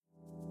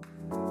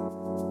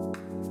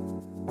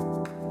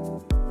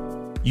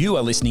You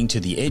are listening to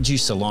the Edu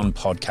Salon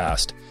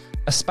podcast,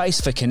 a space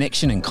for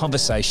connection and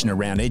conversation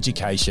around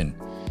education.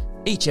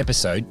 Each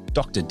episode,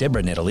 Dr.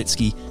 Deborah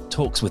Nedolitsky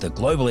talks with a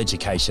global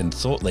education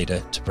thought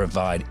leader to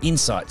provide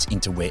insights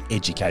into where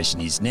education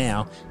is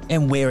now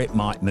and where it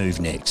might move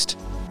next.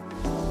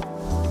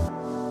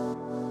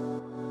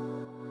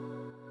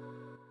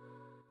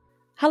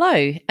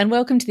 Hello, and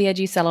welcome to the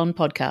Edu Salon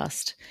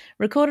podcast,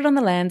 recorded on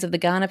the lands of the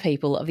Kaurna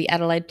people of the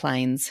Adelaide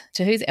Plains,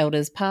 to whose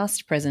elders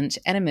past, present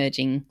and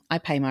emerging I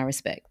pay my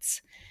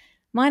respects.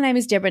 My name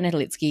is Deborah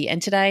Nedolitsky,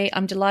 and today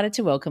I'm delighted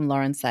to welcome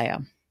Lauren Sayer.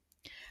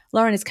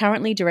 Lauren is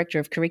currently Director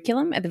of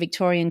Curriculum at the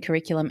Victorian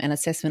Curriculum and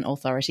Assessment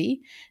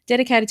Authority,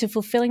 dedicated to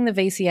fulfilling the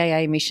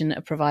VCAA mission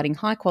of providing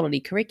high-quality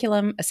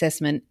curriculum,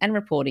 assessment and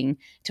reporting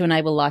to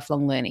enable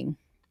lifelong learning.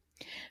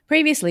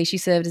 Previously, she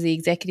served as the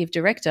Executive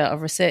Director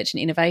of Research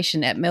and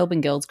Innovation at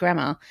Melbourne Girls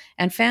Grammar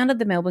and founded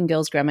the Melbourne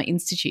Girls Grammar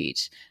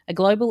Institute, a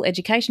global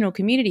educational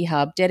community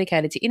hub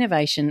dedicated to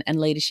innovation and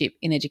leadership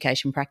in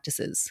education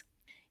practices.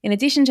 In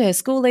addition to her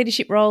school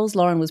leadership roles,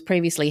 Lauren was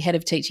previously Head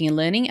of Teaching and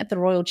Learning at the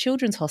Royal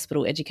Children's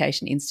Hospital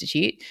Education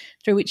Institute,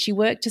 through which she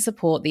worked to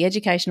support the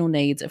educational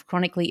needs of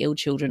chronically ill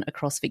children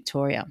across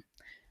Victoria.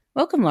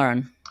 Welcome,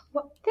 Lauren.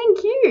 Well,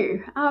 thank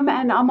you.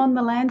 And I'm on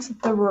the lands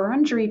of the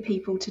Wurundjeri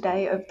people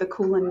today of the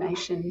Kulin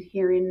Nation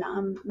here in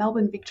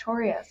Melbourne,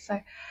 Victoria. So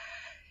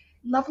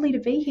lovely to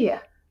be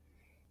here.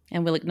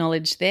 And we'll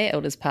acknowledge their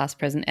elders past,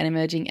 present and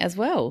emerging as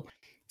well.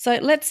 So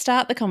let's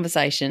start the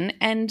conversation.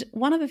 And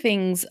one of the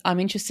things I'm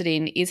interested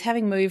in is,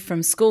 having moved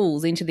from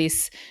schools into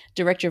this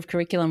Director of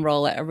Curriculum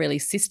role at a really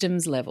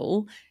systems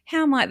level,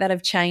 how might that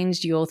have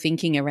changed your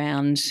thinking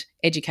around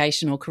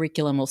education or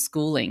curriculum or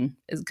schooling?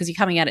 Because you're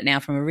coming at it now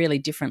from a really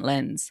different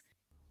lens.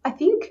 I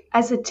think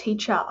as a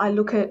teacher, I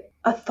look at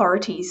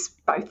authorities,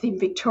 both in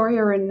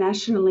Victoria and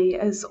nationally,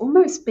 as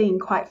almost being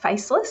quite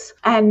faceless.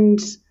 And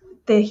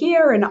they're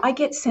here and I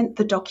get sent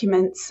the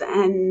documents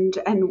and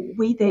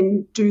we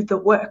then do the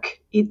work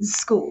in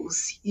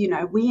schools. You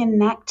know, we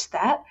enact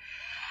that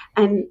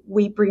and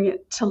we bring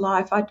it to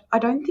life. I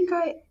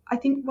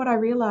think what I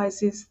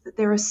realise is that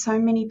there are so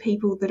many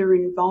people that are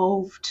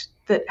involved,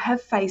 that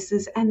have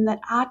faces and that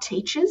are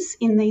teachers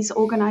in these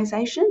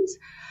organisations.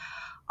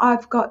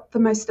 I've got the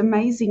most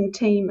amazing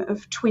team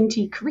of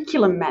 20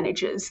 curriculum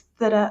managers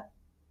that are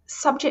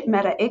subject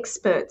matter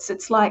experts.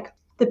 It's like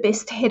the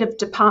best head of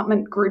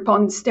department group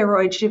on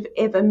steroids you've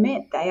ever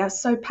met. They are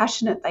so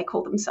passionate. They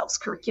call themselves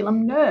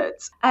curriculum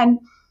nerds. And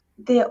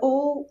they're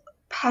all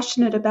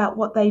passionate about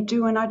what they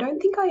do. And I don't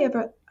think I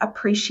ever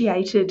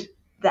appreciated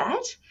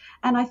that.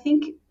 And I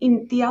think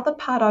in the other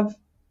part I've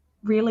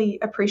really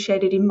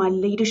appreciated in my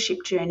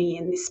leadership journey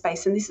in this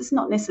space, and this is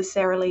not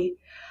necessarily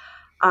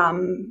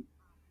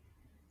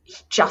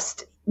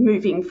just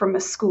moving from a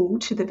school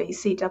to the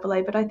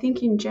VCAA, but I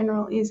think in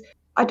general is,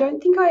 I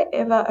don't think I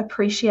ever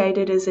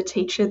appreciated as a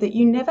teacher that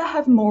you never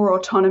have more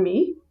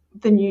autonomy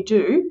than you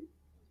do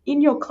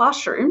in your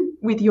classroom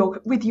with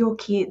your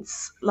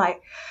kids.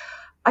 Like,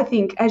 I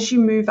think as you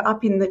move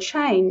up in the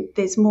chain,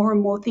 there's more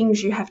and more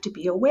things you have to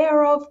be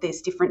aware of.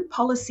 There's different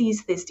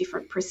policies, there's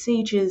different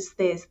procedures,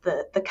 there's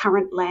the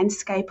current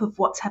landscape of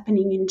what's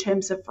happening in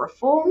terms of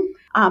reform.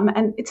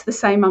 And it's the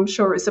same, I'm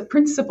sure, as a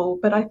principal.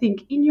 But I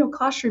think in your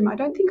classroom, I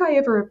don't think I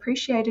ever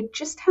appreciated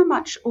just how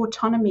much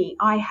autonomy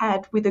I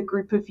had with a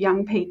group of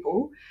young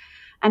people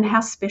and how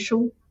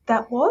special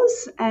that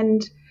was,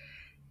 and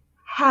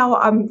how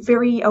I'm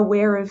very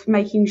aware of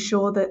making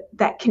sure that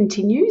that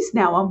continues.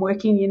 Now I'm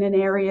working in an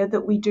area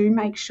that we do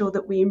make sure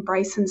that we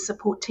embrace and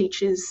support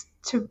teachers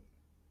to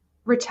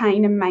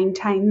retain and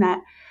maintain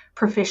that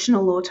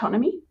professional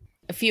autonomy.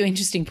 A few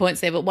interesting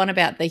points there, but one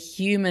about the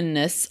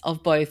humanness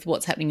of both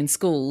what's happening in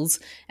schools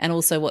and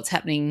also what's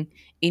happening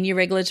in your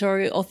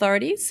regulatory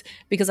authorities,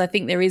 because I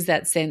think there is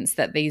that sense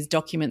that these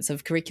documents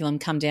of curriculum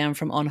come down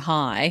from on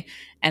high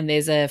and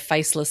there's a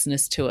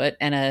facelessness to it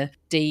and a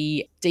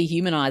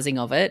dehumanising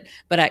of it,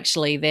 but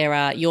actually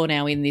you're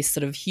now in this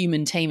sort of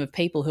human team of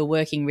people who are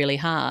working really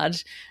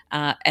hard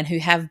and who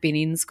have been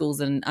in schools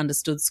and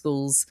understood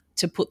schools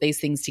to put these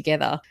things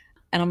together.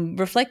 And I'm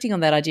reflecting on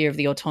that idea of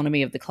the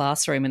autonomy of the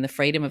classroom and the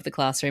freedom of the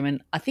classroom.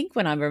 And I think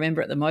when I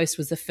remember it the most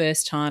was the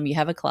first time you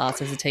have a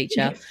class as a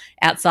teacher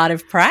outside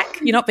of prac.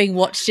 You're not being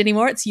watched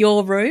anymore. It's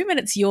your room and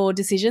it's your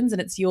decisions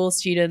and it's your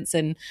students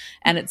and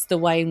it's the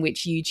way in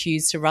which you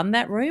choose to run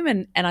that room.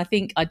 And I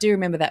think I do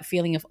remember that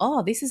feeling of,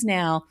 this is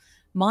now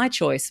my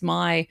choice,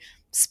 my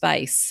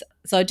space.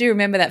 So I do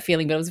remember that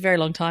feeling, but it was a very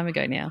long time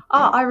ago now.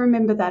 I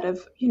remember that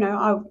of,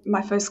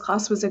 my first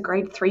class was a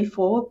grade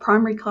 3-4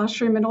 primary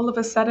classroom, and all of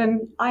a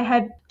sudden I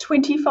had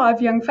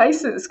 25 young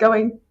faces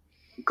going,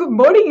 "Good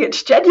morning,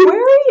 it's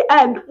January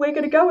and we're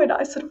going to go." And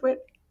I sort of went,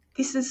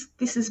 this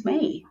is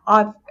me.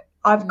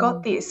 I've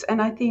got this.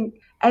 And I think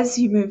as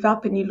you move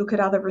up and you look at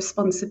other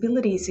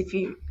responsibilities,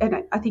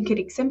 and I think it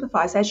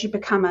exemplifies, as you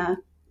become a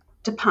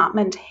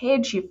department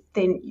head,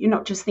 you're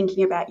not just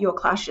thinking about your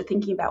class, you're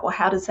thinking about, well,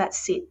 how does that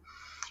sit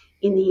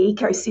in the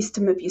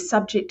ecosystem of your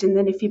subject? And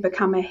then if you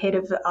become a head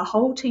of a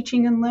whole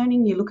teaching and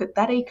learning, you look at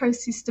that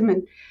ecosystem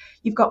and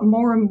you've got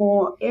more and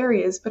more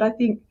areas. But I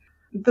think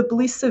the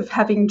bliss of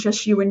having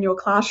just you in your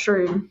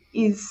classroom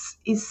is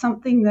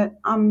something that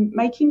I'm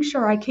making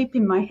sure I keep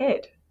in my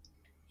head.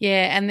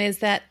 Yeah, and there's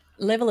that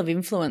level of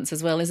influence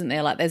as well, isn't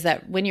there? Like there's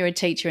that when you're a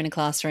teacher in a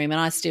classroom,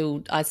 and I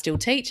still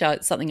teach.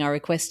 It's something I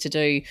request to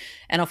do,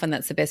 and often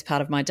that's the best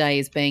part of my day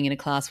is being in a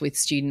class with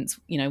students,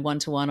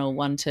 one-to-one or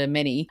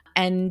one-to-many,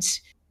 and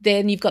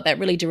then you've got that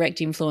really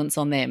direct influence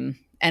on them.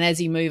 And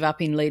as you move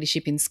up in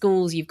leadership in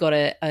schools, you've got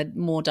a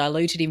more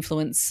diluted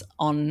influence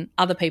on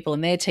other people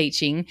and their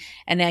teaching,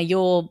 and now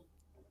you're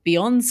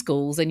beyond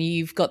schools and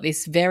you've got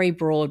this very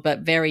broad but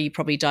very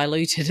probably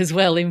diluted as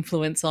well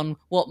influence on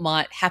what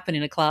might happen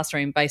in a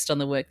classroom based on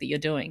the work that you're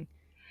doing.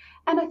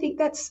 And I think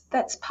that's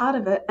part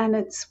of it, and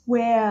it's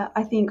where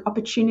I think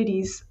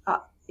opportunities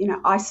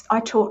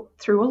I taught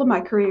through all of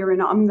my career,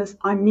 and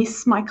I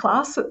miss my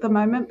class at the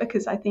moment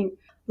because I think,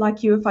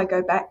 like you, if I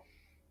go back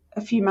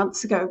a few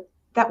months ago,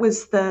 that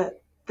was the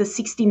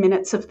 60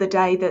 minutes of the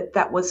day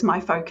that was my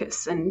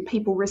focus, and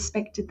people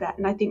respected that.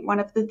 And I think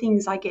one of the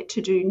things I get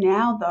to do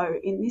now, though,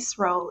 in this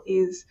role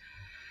is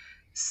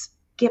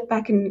get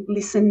back and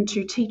listen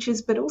to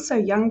teachers, but also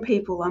young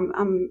people.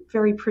 I'm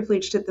very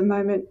privileged at the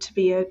moment to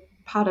be a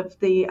part of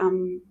the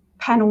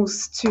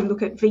panels to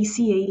look at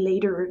VCE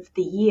Leader of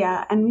the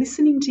Year, and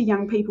listening to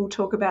young people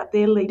talk about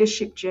their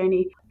leadership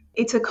journey.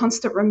 It's a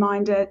constant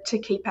reminder to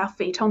keep our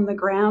feet on the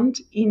ground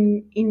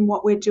in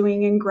what we're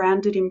doing and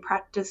grounded in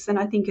practice. And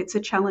I think it's a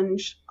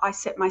challenge I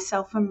set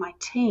myself and my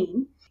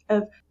team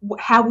of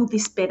how will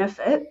this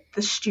benefit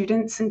the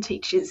students and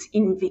teachers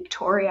in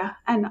Victoria.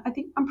 And I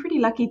think I'm pretty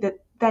lucky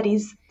that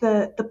is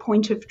the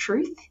point of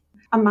truth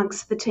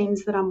amongst the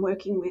teams that I'm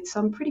working with. So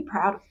I'm pretty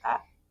proud of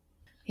that.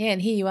 Yeah,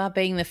 and here you are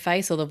being the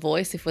face or the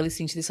voice, if we're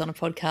listening to this on a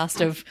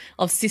podcast,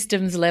 of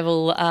systems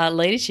level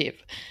leadership.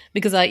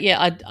 Because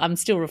I'm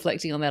still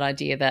reflecting on that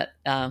idea that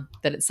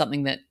it's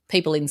something that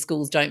people in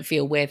schools don't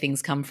feel where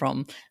things come from.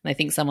 And they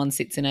think someone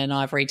sits in an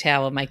ivory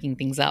tower making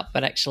things up,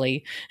 but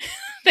actually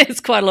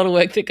there's quite a lot of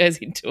work that goes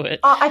into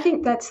it. I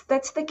think that's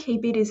the key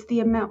bit, is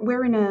the amount.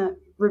 We're in a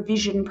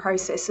revision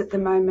process at the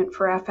moment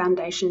for our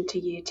Foundation to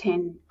Year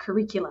 10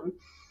 curriculum.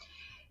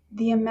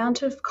 The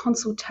amount of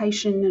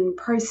consultation and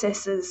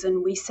processes,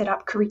 and we set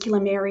up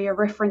curriculum area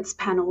reference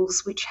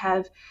panels, which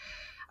have,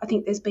 I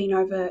think there's been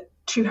over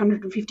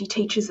 250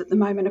 teachers at the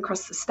moment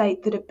across the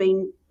state that have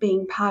been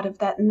being part of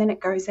that. And then it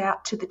goes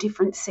out to the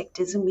different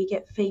sectors and we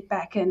get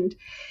feedback, and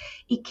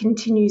it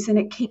continues and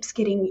it keeps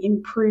getting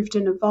improved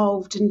and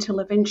evolved until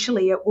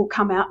eventually it will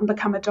come out and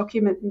become a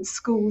document in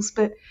schools.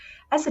 But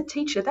as a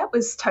teacher, that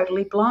was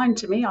totally blind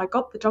to me. I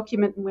got the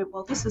document and went,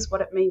 well, this is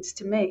what it means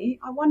to me.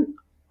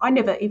 I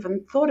never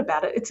even thought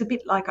about it. It's a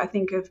bit like I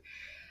think of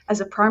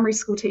as a primary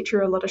school teacher,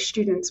 a lot of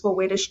students, well,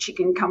 where does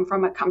chicken come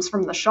from? It comes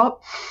from the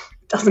shop.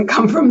 It doesn't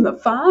come from the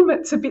farm.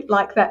 It's a bit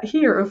like that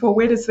here of, well,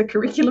 where does the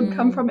curriculum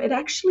come from? It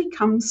actually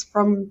comes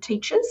from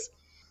teachers.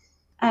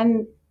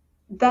 And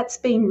that's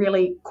been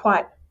really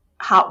quite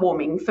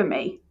heartwarming for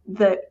me,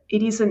 that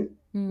it isn't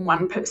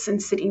one person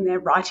sitting there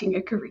writing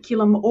a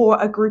curriculum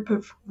or a group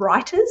of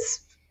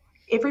writers.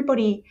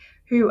 Everybody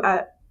who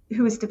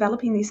is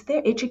developing this,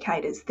 they're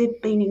educators,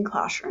 they've been in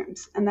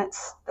classrooms, and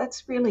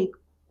that's really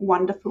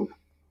wonderful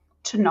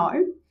to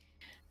know.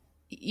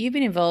 You've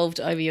been involved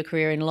over your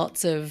career in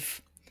lots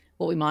of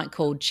what we might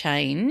call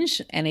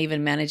change, and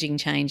even managing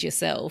change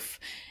yourself.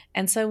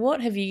 And so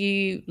what have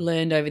you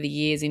learned over the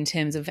years in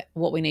terms of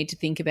what we need to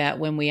think about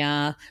when we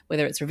are,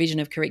 whether it's revision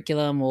of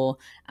curriculum or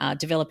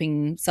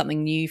developing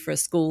something new for a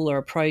school or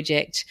a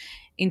project,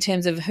 in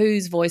terms of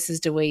whose voices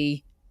do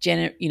we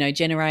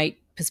generate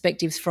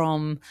perspectives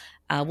from?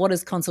 What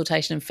does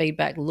consultation and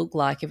feedback look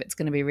like if it's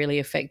going to be really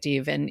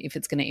effective and if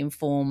it's going to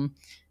inform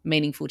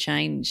meaningful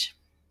change?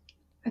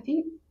 I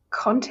think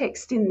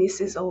context in this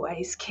is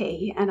always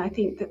key, and I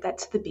think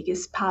that's the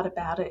biggest part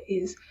about it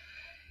is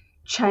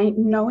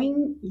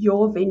knowing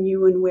your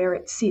venue and where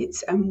it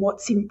sits and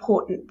what's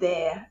important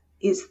there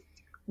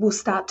will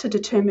start to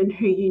determine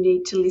who you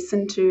need to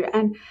listen to.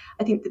 And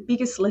I think the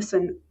biggest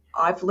lesson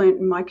I've learned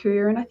in my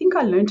career, and I think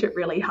I learned it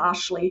really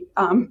harshly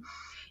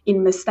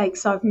in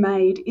mistakes I've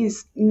made,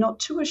 is not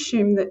to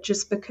assume that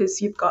just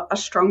because you've got a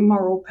strong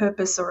moral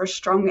purpose or a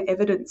strong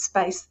evidence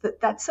base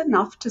that's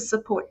enough to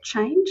support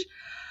change.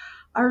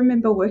 I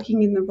remember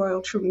working in the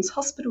Royal Children's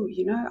Hospital,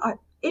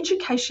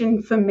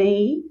 education for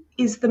me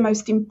is the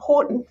most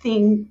important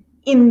thing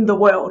in the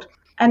world.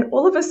 And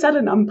all of a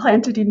sudden I'm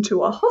planted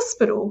into a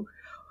hospital.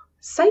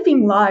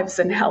 Saving lives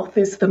and health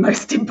is the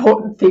most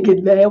important thing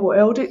in their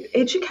world.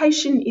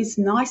 Education is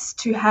nice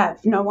to have.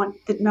 No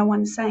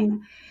one's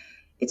saying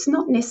it's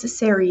not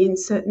necessary in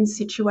certain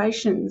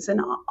situations.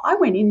 And I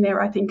went in there,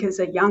 I think, as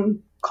a young,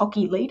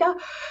 cocky leader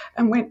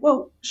and went,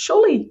 well,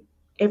 surely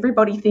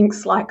everybody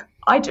thinks like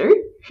I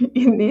do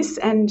in this,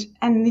 and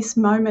this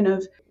moment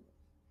of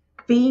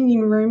being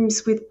in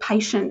rooms with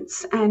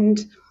patients, and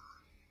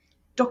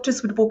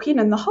doctors would walk in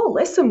and the whole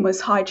lesson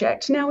was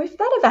hijacked. Now, if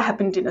that ever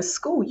happened in a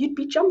school, you'd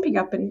be jumping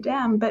up and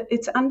down, but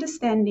it's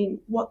understanding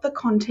what the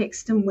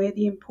context and where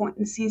the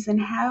importance is,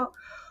 and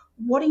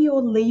what are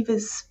your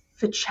levers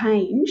for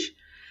change,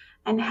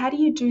 and how do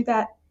you do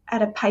that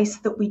at a pace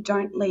that we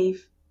don't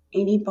leave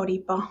anybody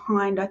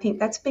behind. I think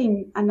that's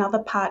been another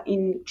part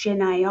in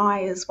Gen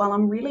AI as well.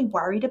 I'm really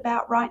worried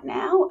about right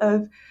now.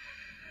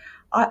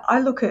 I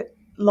look at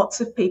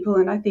lots of people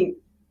and I think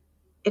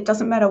it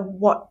doesn't matter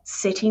what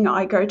setting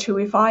I go to.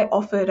 If I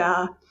offered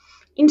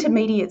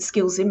intermediate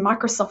skills in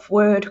Microsoft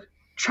Word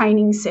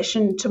training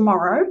session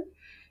tomorrow,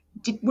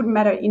 it wouldn't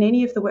matter in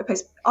any of the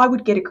workplace, I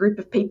would get a group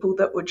of people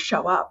that would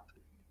show up.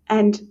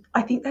 And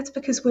I think that's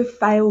because we've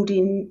failed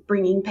in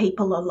bringing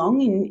people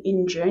along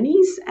in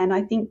journeys. And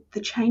I think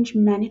the change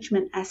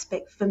management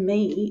aspect for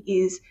me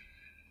is,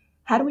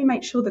 how do we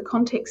make sure the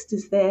context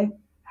is there?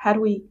 How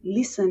do we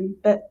listen?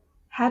 But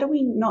how do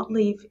we not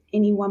leave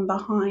anyone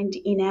behind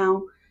in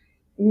our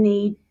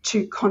need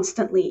to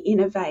constantly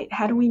innovate?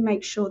 How do we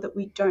make sure that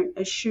we don't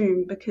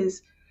assume?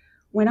 Because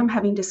when I'm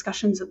having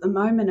discussions at the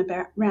moment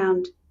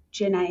around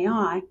Gen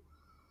AI,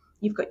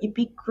 you've got your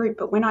big group,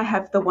 but when I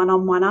have the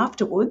one-on-one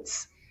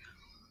afterwards,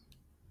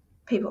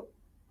 people,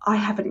 I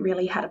haven't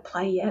really had a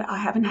play yet. I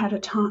haven't had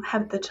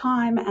the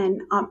time,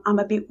 and I'm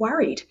a bit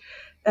worried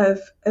of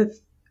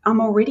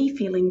I'm already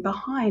feeling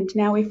behind.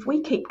 Now, if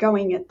we keep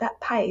going at that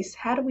pace,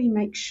 how do we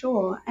make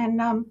sure?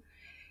 And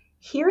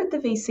here at the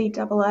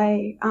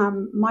VCAA,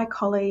 my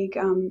colleague,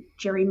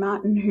 Jerry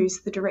Martin,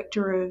 who's the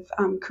Director of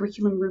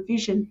Curriculum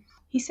Revision,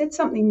 he said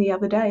something the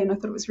other day and I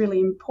thought it was really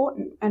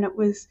important, and it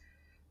was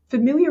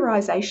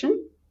familiarisation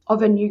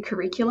of a new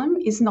curriculum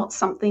is not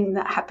something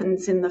that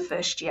happens in the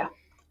first year.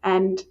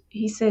 And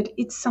he said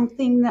it's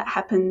something that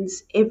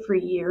happens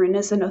every year. And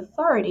as an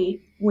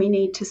authority, we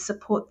need to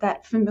support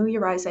that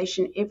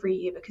familiarisation every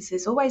year because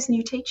there's always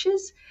new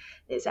teachers,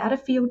 there's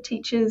out-of-field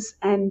teachers.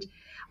 And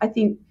I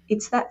think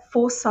it's that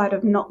foresight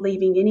of not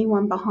leaving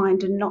anyone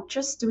behind and not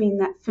just doing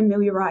that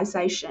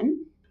familiarisation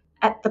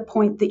at the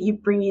point that you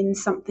bring in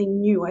something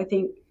new. I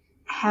think,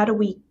 how do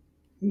we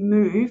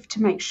move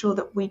to make sure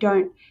that we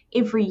don't,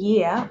 every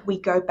year we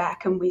go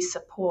back and we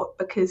support,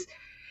 because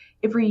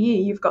every year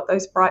you've got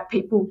those bright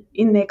people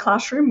in their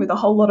classroom with a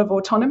whole lot of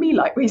autonomy,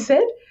 like we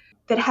said,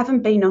 that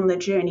haven't been on the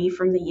journey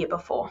from the year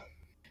before.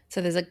 So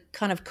there's a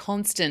kind of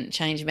constant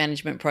change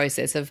management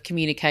process of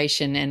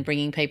communication and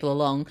bringing people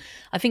along.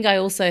 I think I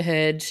also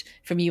heard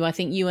from you, I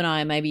think you and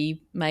I are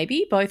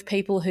maybe both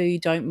people who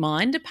don't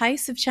mind a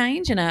pace of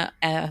change and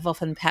have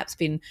often perhaps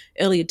been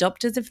early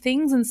adopters of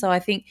things. And so I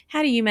think,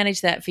 how do you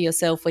manage that for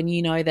yourself when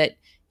you know that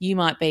you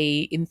might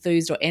be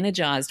enthused or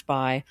energised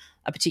by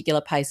a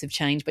particular pace of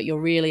change, but you're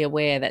really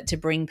aware that to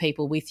bring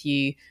people with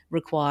you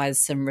requires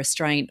some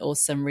restraint or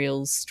some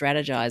real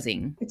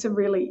strategising? It's a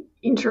really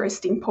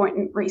interesting point.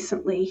 And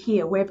recently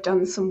here we've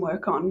done some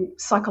work on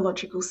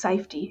psychological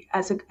safety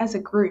as a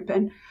group,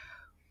 and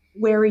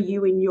where are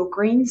you in your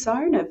green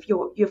zone of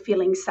you're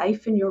feeling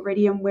safe and you're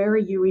ready, and where are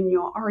you in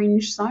your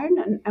orange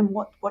zone, and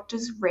what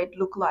does red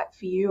look like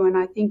for you? And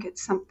I think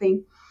it's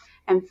something,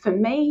 and for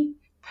me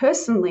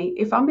personally,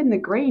 if I'm in the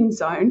green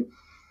zone,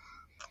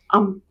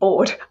 I'm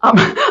bored.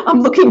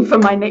 I'm looking for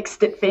my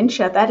next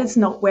adventure. That is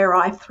not where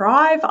I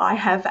thrive. I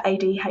have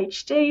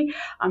ADHD.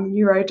 I'm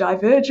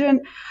neurodivergent.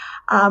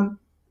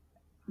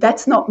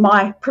 That's not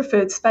my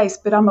preferred space,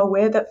 but I'm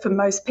aware that for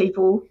most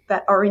people,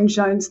 that orange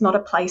zone's not a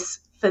place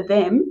for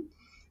them.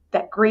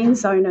 That green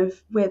zone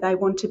of where they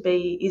want to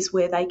be is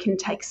where they can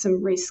take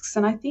some risks.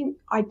 And I think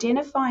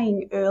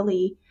identifying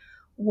early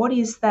what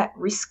is that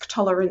risk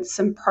tolerance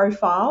and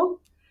profile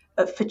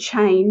for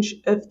change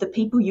of the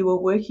people you are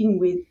working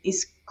with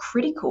is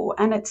critical.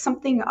 And it's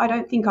something I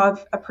don't think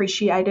I've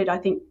appreciated. I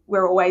think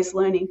we're always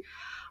learning.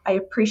 I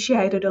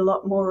appreciated a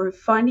lot more of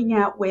finding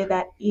out where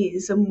that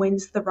is and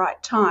when's the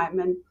right time.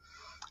 And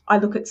I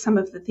look at some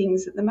of the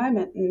things at the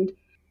moment, and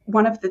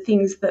one of the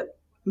things that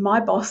my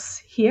boss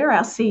here,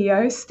 our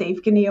CEO,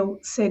 Steve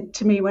Ganil, said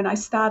to me when I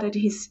started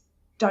is,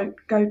 don't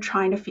go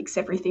trying to fix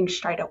everything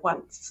straight at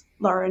once,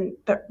 Lauren,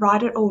 but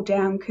write it all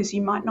down, because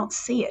you might not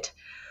see it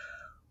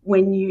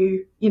when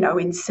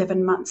in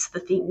 7 months, the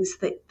things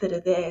that are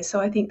there. So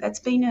I think that's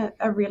been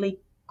a really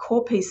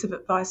core piece of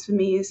advice for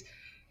me, is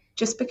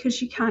just because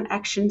you can't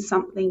action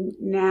something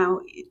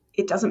now,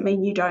 it doesn't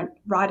mean you don't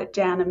write it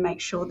down and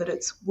make sure that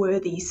it's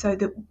worthy so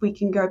that we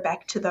can go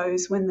back to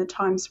those when the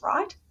time's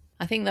right.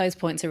 I think those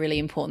points are really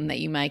important that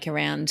you make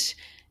around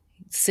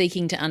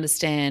seeking to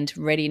understand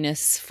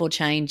readiness for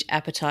change,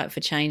 appetite for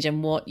change,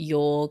 and what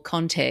your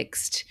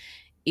context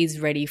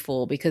is ready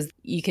for, because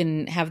you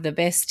can have the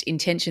best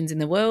intentions in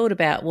the world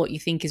about what you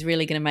think is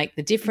really going to make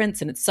the difference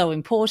and it's so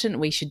important,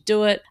 we should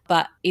do it,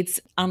 but it's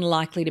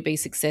unlikely to be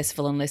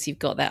successful unless you've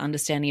got that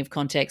understanding of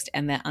context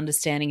and that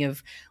understanding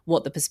of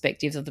what the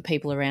perspectives of the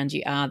people around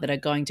you are that are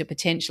going to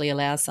potentially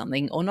allow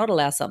something or not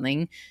allow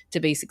something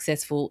to be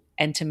successful,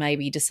 and to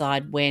maybe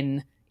decide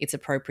when it's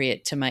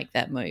appropriate to make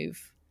that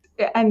move.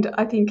 And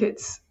I think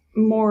it's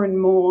more and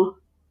more,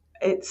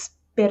 it's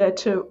better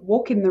to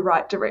walk in the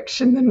right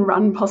direction than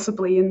run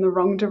possibly in the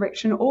wrong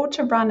direction, or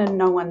to run and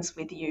no one's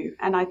with you.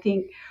 And I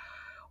think,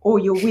 or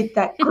you're with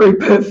that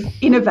group of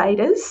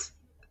innovators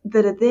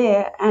that are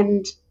there,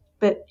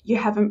 but you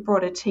haven't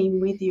brought a team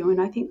with you.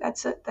 And I think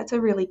that's a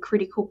really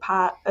critical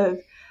part of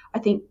I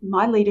think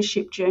my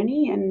leadership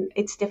journey, and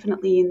it's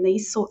definitely in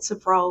these sorts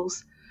of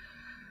roles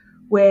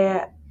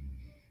where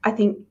I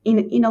think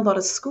in a lot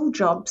of school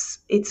jobs,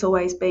 it's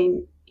always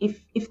been,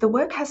 if the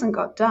work hasn't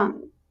got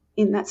done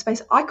in that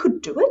space, I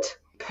could do it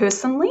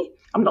personally.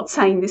 I'm not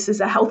saying this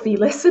is a healthy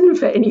lesson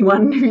for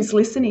anyone who's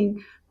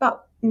listening,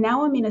 but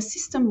now I'm in a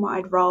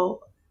system-wide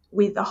role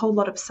with a whole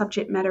lot of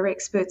subject matter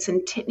experts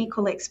and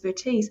technical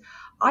expertise.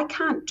 I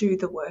can't do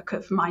the work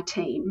of my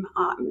team.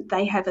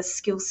 They have a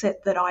skill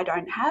set that I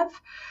don't have.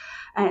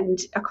 And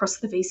across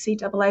the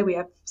VCAA, we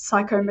have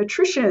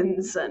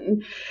psychometricians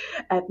and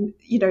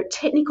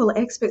technical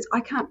experts.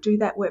 I can't do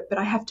that work, but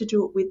I have to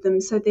do it with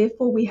them. So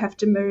therefore, we have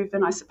to move,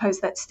 and I suppose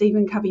that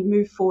Stephen Covey,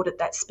 move forward at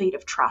that speed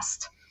of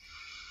trust.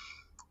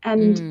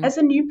 And as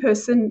a new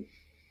person,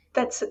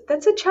 that's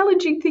a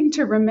challenging thing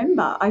to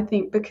remember, I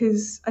think,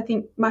 because I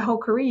think my whole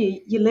career,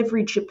 you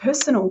leverage your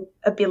personal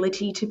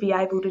ability to be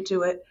able to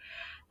do it.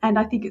 And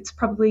I think it's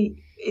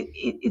probably,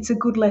 it's a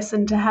good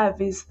lesson to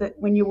have, is that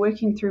when you're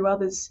working through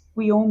others,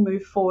 we all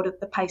move forward at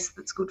the pace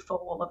that's good for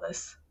all of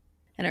us.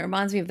 And it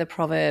reminds me of the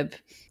proverb,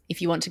 if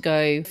you want to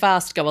go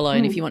fast, go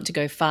alone. If you want to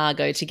go far,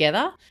 go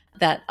together.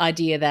 That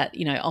idea that,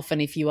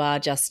 often if you are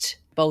just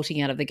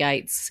bolting out of the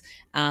gates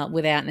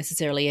without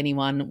necessarily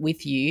anyone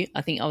with you.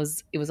 I think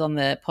it was on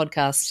the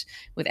podcast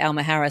with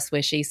Alma Harris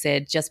where she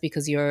said, just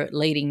because you're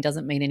leading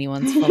doesn't mean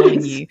anyone's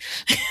following you.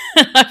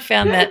 I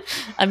found that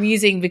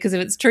amusing because of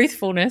its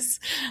truthfulness.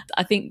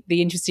 I think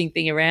the interesting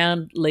thing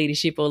around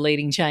leadership or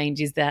leading change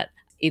is that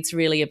it's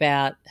really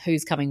about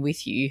who's coming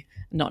with you,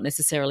 not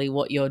necessarily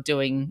what you're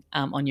doing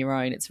on your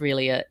own. It's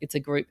really it's a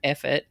group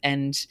effort,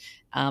 and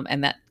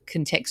that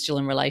contextual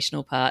and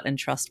relational part and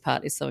trust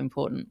part is so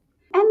important.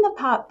 And the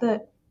part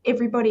that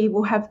everybody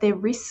will have their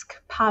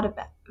risk part of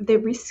that, their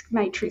risk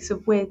matrix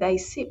of where they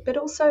sit, but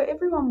also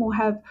everyone will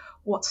have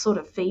what sort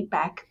of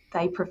feedback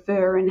they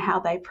prefer and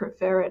how they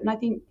prefer it. And I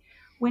think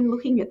when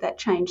looking at that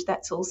change,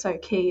 that's also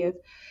key. Of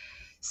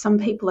some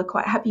people are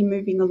quite happy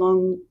moving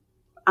along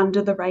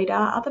under the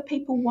radar. Other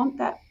people want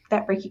that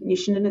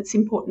recognition, and it's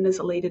important as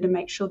a leader to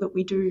make sure that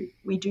we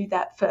do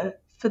that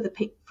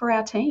for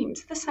our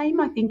teams. The same,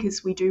 I think,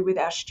 as we do with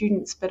our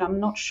students, but I'm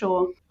not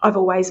sure I've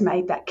always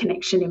made that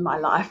connection in my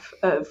life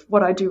of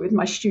what I do with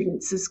my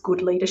students is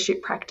good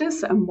leadership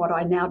practice, and what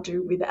I now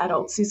do with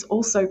adults is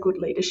also good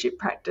leadership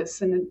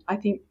practice. And I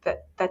think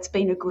that's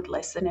been a good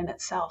lesson in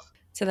itself.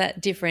 So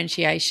that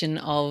differentiation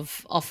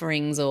of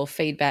offerings or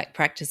feedback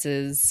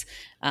practices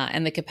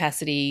and the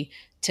capacity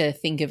to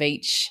think of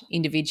each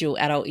individual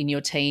adult in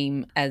your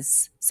team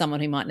as someone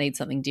who might need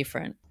something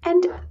different.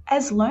 And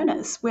as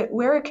learners,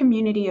 we're a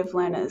community of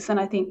learners. And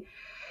I think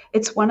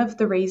it's one of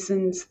the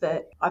reasons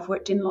that I've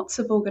worked in lots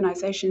of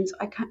organisations.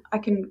 I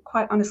can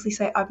quite honestly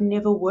say I've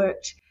never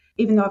worked,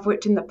 even though I've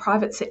worked in the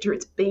private sector,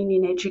 it's been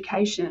in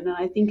education. And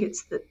I think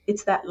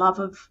it's that love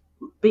of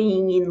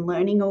being in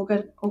learning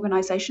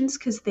organisations,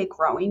 because they're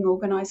growing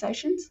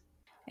organisations.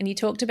 And you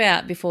talked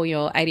about before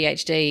your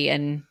ADHD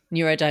and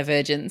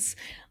neurodivergence.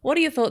 What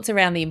are your thoughts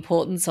around the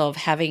importance of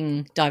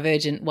having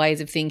divergent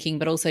ways of thinking,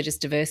 but also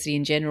just diversity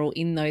in general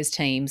in those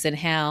teams, and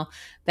how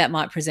that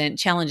might present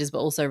challenges but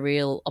also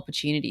real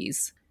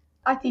opportunities?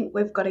 I think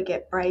we've got to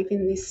get brave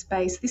in this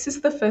space. This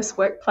is the first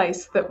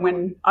workplace that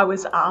when I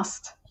was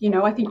asked,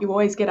 I think you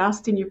always get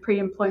asked in your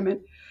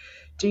pre-employment,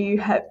 do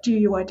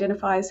you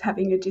identify as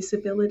having a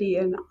disability?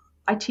 And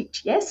I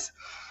ticked yes.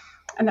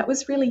 And that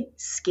was really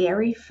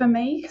scary for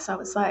me, because I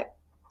was like,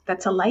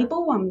 that's a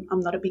label. I'm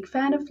not a big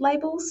fan of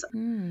labels.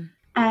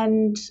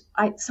 And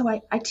I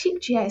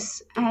ticked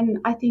yes. And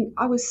I think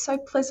I was so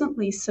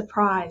pleasantly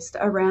surprised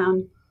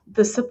around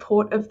the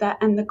support of that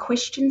and the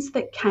questions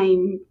that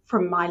came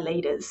from my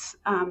leaders.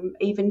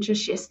 Even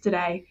just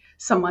yesterday,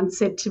 someone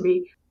said to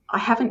me, I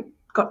haven't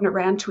gotten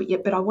around to it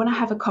yet, but I want to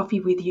have a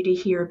coffee with you to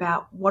hear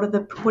about what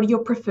are your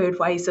preferred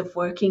ways of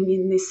working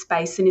in this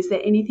space, and is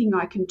there anything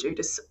I can do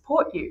to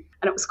support you?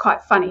 And it was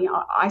quite funny.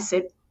 I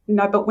said,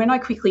 no, but when I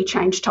quickly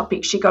change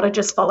topics, you got to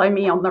just follow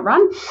me on the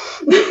run.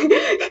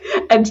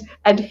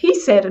 and he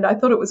said, and I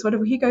thought it was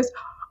wonderful, he goes,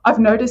 I've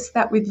noticed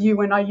that with you,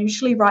 and I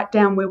usually write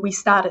down where we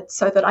started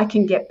so that I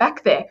can get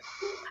back there.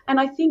 And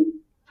I think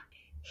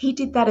he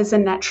did that as a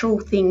natural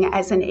thing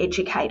as an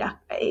educator.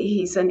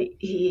 He's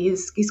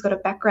got a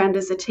background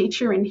as a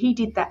teacher, and he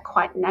did that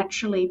quite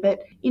naturally.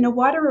 But in a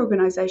wider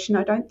organisation,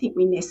 I don't think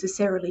we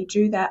necessarily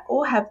do that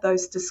or have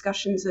those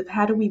discussions of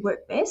how do we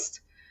work best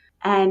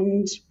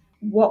and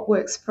what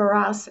works for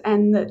us,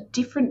 and that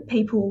different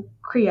people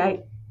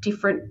create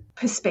different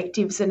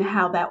perspectives and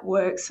how that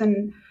works.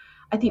 And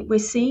I think we're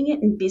seeing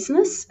it in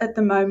business at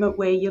the moment,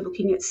 where you're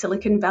looking at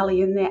Silicon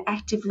Valley and they're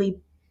actively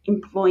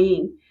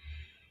employing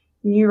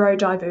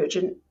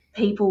neurodivergent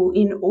people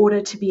in order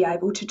to be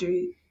able to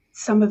do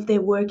some of their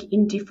work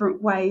in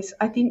different ways.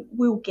 I think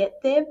we'll get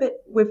there, but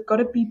we've got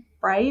to be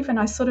brave. And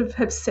I sort of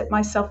have set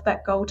myself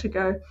that goal to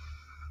go,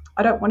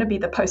 I don't want to be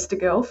the poster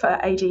girl for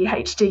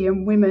ADHD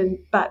and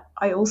women, but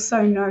I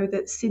also know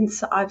that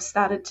since I've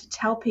started to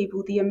tell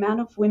people, the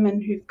amount of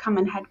women who've come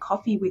and had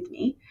coffee with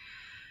me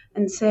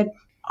and said,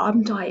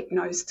 I'm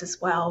diagnosed as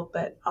well,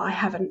 but I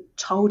haven't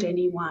told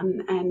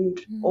anyone,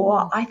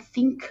 or I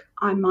think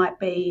I might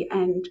be,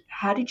 and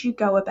how did you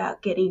go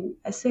about getting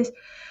assessed?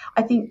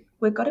 I think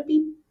we've got to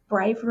be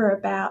braver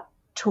about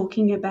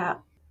talking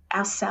about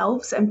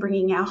ourselves and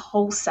bringing our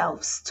whole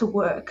selves to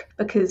work,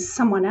 because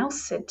someone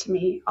else said to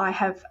me, I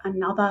have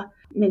another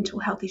mental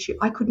health issue.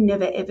 I could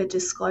never ever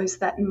disclose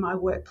that in my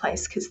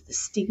workplace because the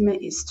stigma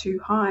is too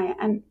high.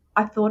 And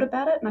I thought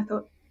about it and I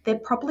thought, they're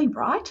probably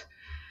right.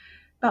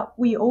 But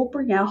we all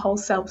bring our whole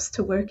selves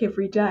to work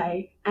every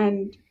day.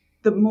 And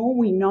the more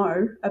we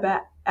know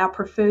about our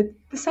preferred,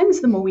 the same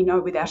as the more we know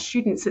with our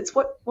students, it's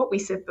what we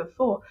said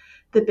before,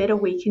 the better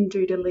we can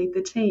do to lead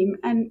the team.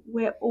 And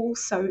we're all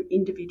so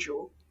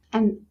individual.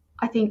 And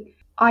I think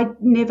I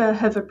never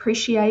have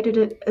appreciated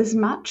it as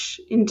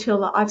much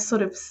until I've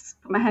sort of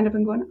put my hand up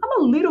and gone,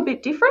 I'm a little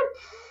bit different.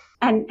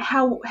 And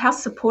how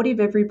supportive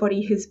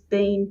everybody has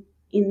been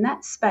in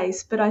that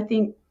space. But I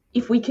think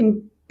if we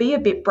can be a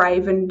bit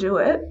brave and do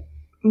it,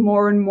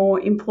 more and more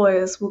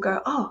employers will go,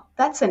 oh,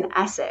 that's an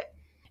asset.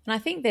 And I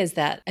think there's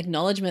that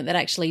acknowledgement that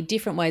actually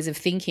different ways of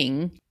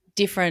thinking,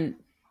 different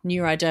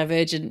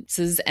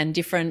neurodivergences and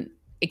different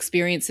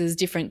experiences,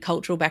 different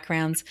cultural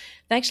backgrounds,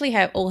 they actually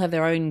all have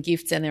their own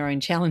gifts and their own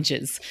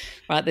challenges,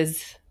 right?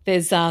 There's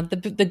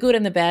the good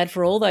and the bad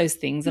for all those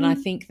things. And I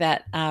think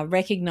that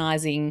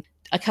recognising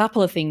a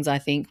couple of things, I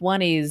think.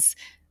 One is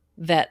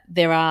that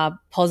there are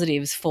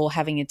positives for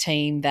having a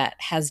team that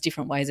has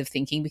different ways of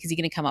thinking, because you're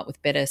going to come up with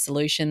better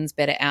solutions,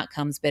 better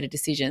outcomes, better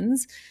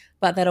decisions.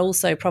 But that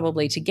also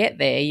probably to get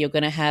there, you're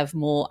going to have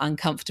more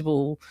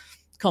uncomfortable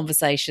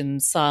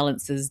conversations,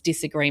 silences,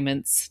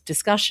 disagreements,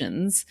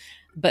 discussions,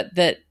 but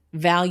that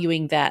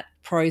valuing that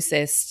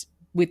process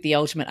with the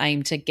ultimate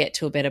aim to get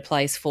to a better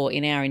place for,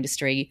 in our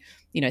industry,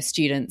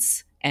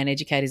 students and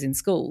educators in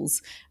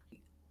schools.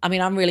 I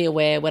mean, I'm really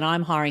aware when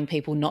I'm hiring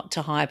people not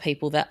to hire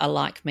people that are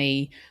like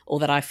me or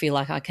that I feel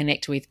like I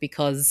connect with,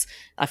 because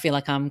I feel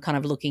like I'm kind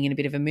of looking in a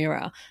bit of a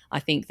mirror.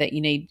 I think that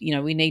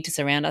we need to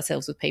surround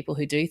ourselves with people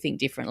who do think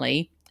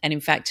differently, and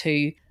in fact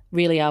who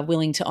really are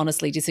willing to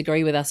honestly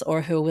disagree with us,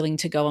 or who are willing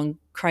to go on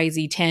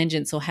crazy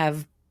tangents or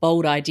have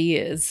bold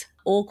ideas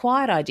or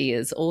quiet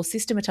ideas or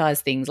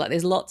systematize things. Like,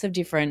 there's lots of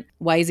different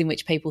ways in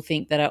which people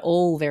think that are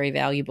all very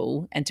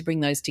valuable, and to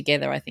bring those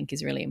together I think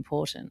is really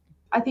important.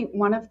 I think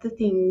one of the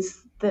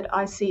things that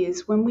I see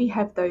is when we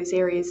have those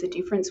areas of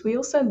difference, we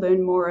also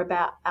learn more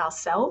about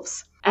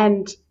ourselves.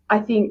 And I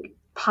think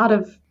part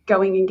of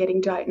going and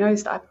getting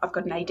diagnosed, I've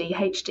got an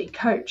ADHD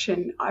coach,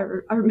 and I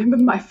remember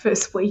my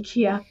first week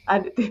here,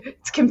 and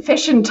it's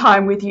confession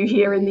time with you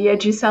here in the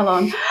Edu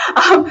Salon.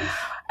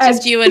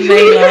 Just you and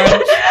me,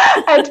 Lauren.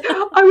 And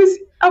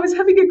I was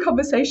having a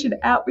conversation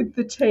out with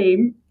the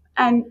team,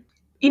 and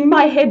in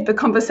my head, the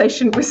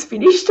conversation was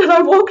finished, and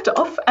I walked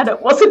off and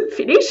it wasn't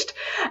finished.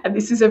 And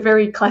this is a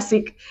very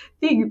classic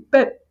thing,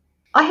 but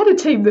I had a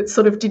team that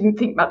sort of didn't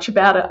think much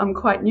about it. I'm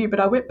quite new,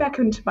 but I went back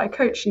into my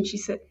coach and she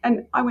said,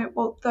 and I went,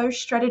 well, those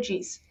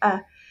strategies,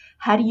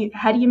 how do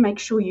you make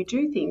sure you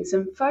do things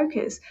and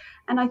focus?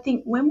 And I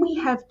think when we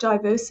have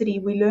diversity,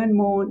 we learn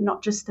more,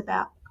 not just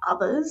about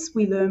others,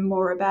 we learn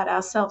more about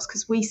ourselves,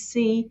 because we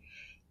see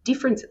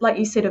difference, like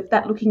you said, of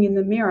that looking in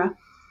the mirror.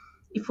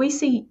 If we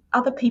see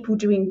other people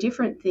doing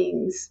different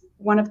things,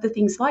 one of the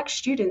things like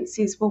students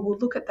is, well, we'll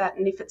look at that,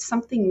 and if it's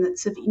something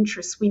that's of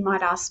interest, we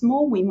might ask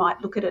more, we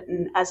might look at it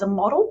as a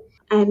model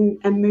and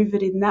move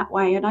it in that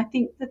way. And I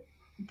think that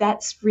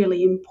that's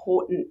really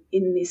important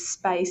in this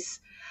space.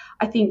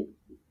 I think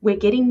we're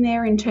getting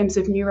there in terms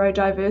of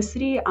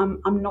neurodiversity.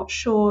 I'm not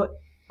sure.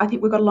 I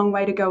think we've got a long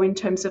way to go in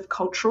terms of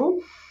cultural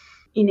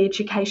in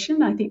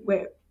education. I think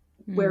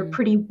we're a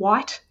pretty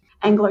white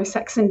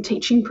Anglo-Saxon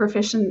teaching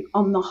profession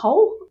on the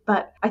whole.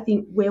 But I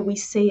think where we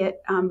see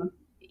it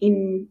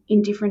in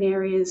different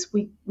areas,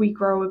 we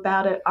grow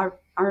about it. I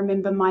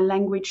remember my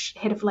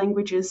head of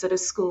languages at a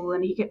school,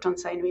 and he kept on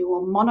saying to me,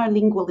 well,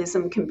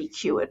 monolingualism can be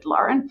cured,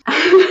 Lauren.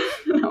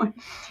 No,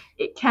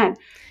 it can.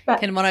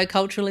 But can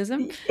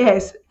monoculturalism?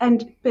 Yes.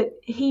 But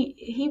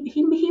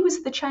he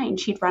was the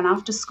change. He'd run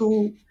after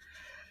school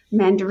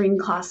Mandarin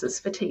classes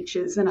for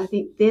teachers. And I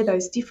think they're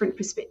those different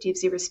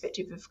perspectives,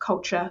 irrespective of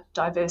culture,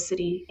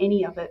 diversity,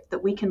 any of it,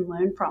 that we can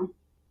learn from.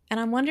 And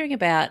I'm wondering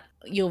about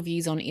your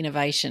views on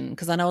innovation,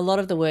 because I know a lot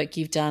of the work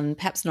you've done,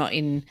 perhaps not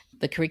in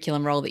the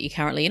curriculum role that you're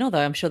currently in,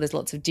 although I'm sure there's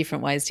lots of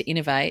different ways to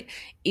innovate,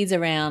 is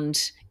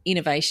around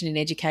innovation in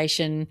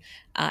education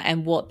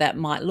and what that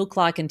might look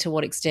like, and to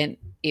what extent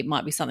it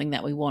might be something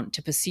that we want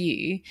to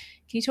pursue. Can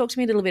you talk to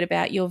me a little bit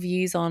about your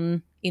views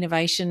on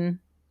innovation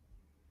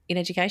in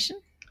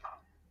education?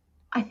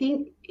 I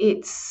think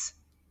it's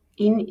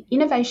in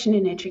innovation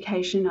in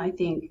education, I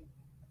think,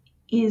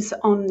 is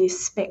on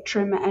this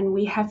spectrum, and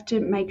we have to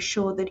make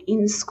sure that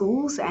in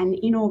schools and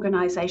in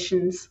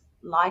organisations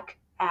like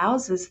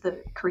ours as the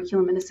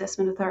Curriculum and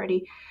Assessment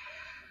Authority,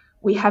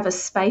 we have a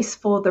space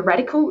for the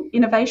radical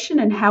innovation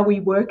and how we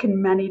work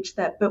and manage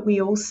that, but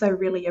we also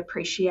really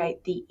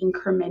appreciate the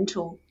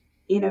incremental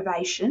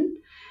innovation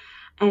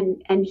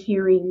and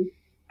hearing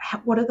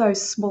what are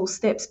those small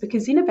steps,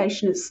 because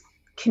innovation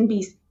can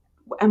be,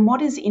 and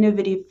what is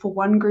innovative for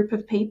one group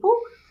of people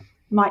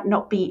might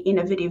not be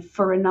innovative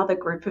for another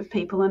group of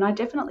people. And I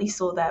definitely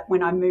saw that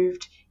when I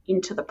moved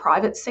into the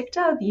private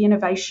sector. The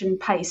innovation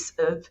pace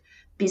of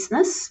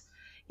business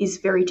is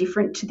very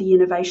different to the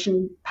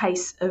innovation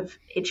pace of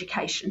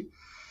education.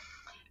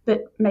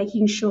 But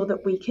making sure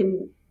that we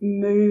can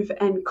move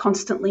and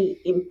constantly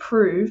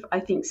improve, I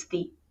think, is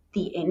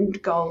the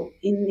end goal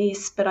in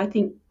this. But I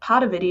think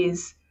part of it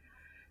is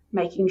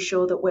making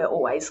sure that we're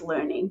always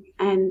learning.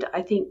 And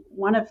I think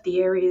one of the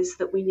areas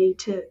that we need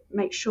to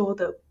make sure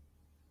that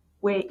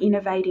we're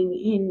innovating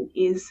in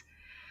is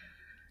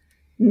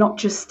not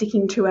just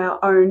sticking to our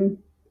own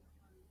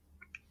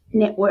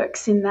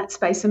networks in that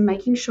space and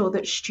making sure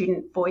that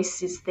student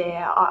voice is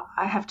there.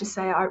 I have to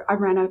say, I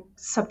ran a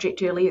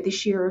subject earlier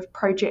this year of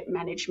project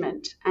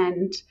management,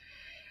 and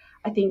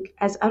I think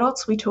as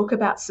adults we talk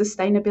about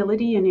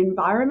sustainability and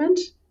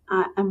environment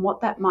and what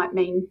that might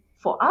mean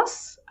for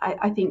us.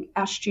 I think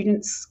our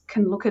students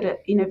can look at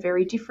it in a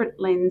very different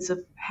lens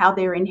of how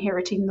they're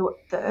inheriting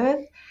the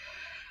earth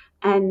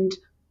and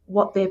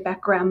what their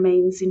background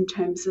means in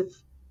terms of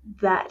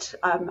that.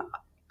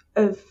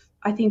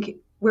 I think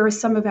whereas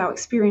some of our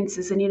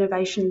experiences and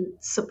innovation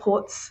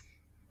supports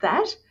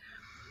that.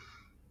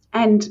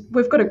 And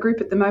we've got a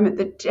group at the moment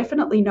that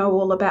definitely know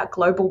all about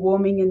global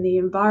warming and the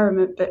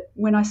environment. But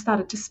when I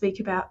started to speak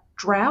about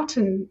drought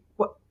and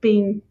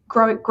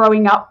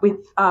growing up with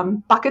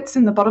buckets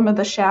in the bottom of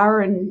the shower,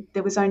 and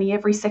there was only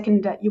every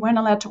second that you weren't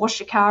allowed to wash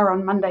your car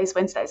on Mondays,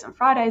 Wednesdays and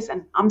Fridays,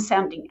 and I'm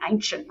sounding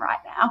ancient right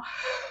now.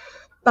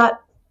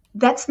 But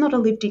that's not a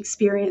lived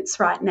experience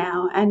right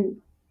now.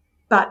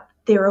 But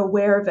they're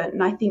aware of it.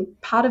 And I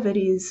think part of it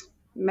is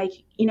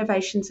make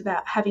innovations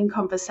about having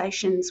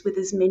conversations with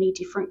as many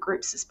different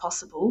groups as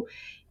possible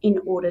in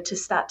order to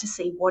start to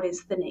see what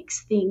is the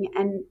next thing,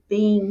 and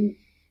being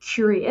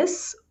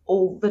curious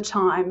all the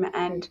time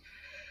and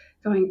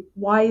going,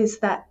 why is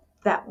that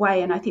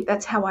way? And I think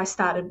that's how I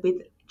started with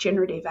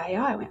generative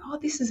AI. I went, oh,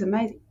 this is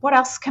amazing. What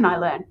else can I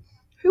learn?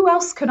 Who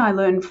else can I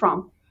learn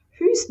from?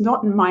 Who's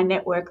not in my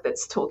network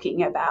that's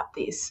talking about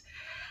this?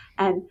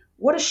 And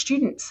what are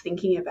students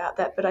thinking about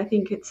that? But I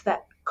think it's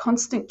that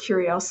constant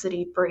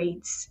curiosity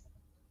breeds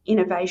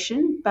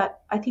innovation.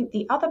 But I think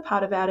the other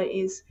part about it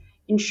is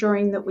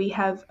ensuring that we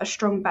have a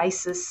strong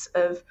basis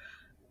of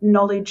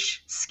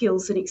knowledge,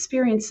 skills and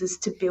experiences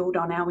to build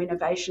on our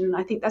innovation. And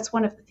I think that's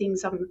one of the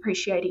things I'm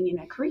appreciating in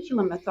a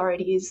curriculum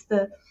authority is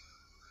the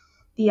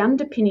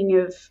underpinning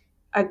of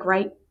a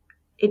great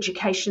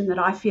education that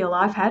I feel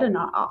I've had. And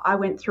I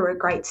went through a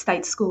great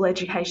state school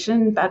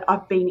education, but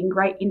I've been in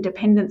great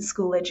independent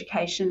school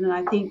education. And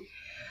I think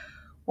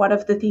one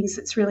of the things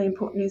that's really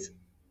important is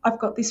I've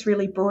got this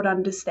really broad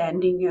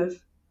understanding of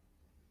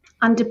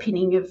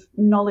underpinning of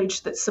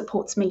knowledge that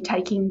supports me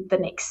taking the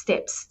next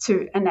steps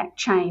to enact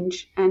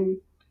change. And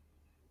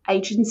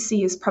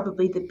agency is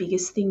probably the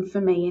biggest thing for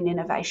me in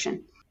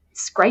innovation.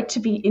 It's great to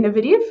be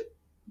innovative,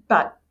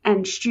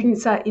 and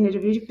students are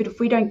innovative, but if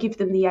we don't give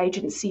them the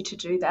agency to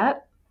do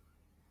that,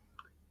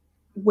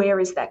 where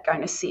is that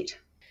going to sit?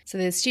 So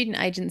there's student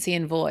agency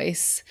and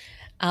voice,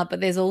 but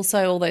there's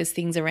also all those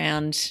things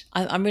around.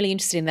 I'm really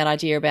interested in that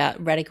idea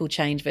about radical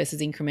change versus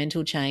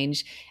incremental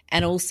change,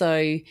 and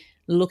also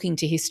looking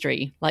to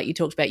history. Like you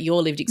talked about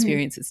your lived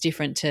experience, it's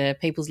different to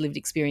people's lived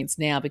experience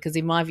now, because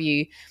in my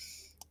view,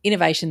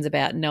 innovation's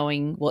about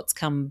knowing what's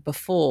come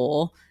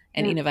before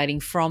and innovating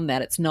from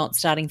that. It's not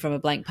starting from a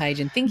blank page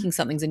and thinking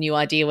something's a new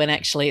idea when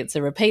actually it's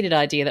a repeated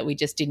idea that we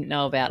just didn't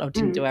know about or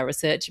didn't do our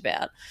research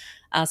about.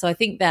 So I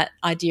think that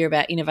idea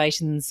about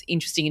innovation's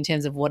interesting in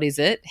terms of what is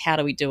it, how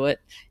do we do it,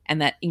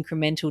 and that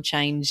incremental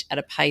change at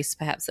a pace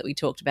perhaps that we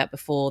talked about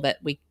before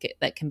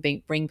that can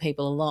bring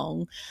people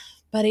along.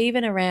 But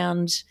even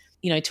around,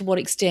 to what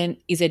extent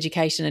is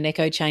education an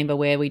echo chamber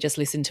where we just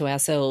listen to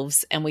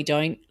ourselves and we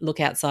don't look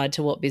outside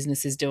to what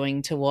business is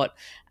doing, to what,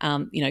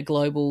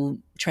 global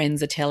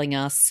trends are telling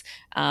us?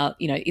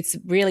 It's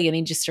really an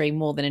industry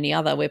more than any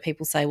other where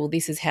people say, well,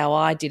 this is how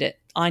I did it.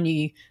 I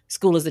knew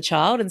school as a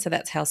child, and so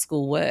that's how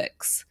school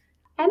works.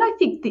 And I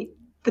think the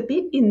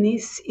bit in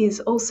this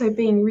is also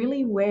being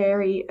really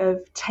wary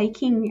of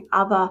taking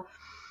other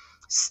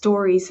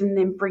stories and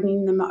then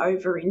bringing them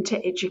over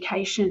into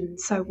education.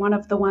 So one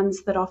of the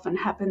ones that often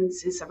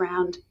happens is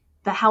around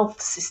the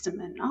health system,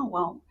 and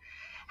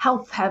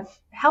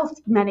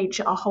health manage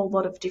a whole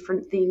lot of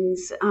different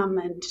things,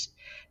 and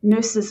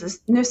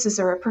nurses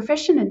are a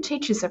profession and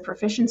teachers are a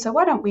profession, so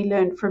why don't we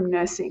learn from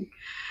nursing?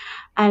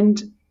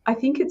 And I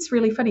think it's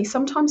really funny.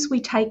 Sometimes we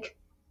take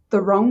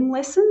the wrong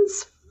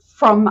lessons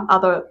from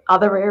other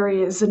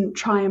areas and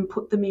try and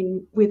put them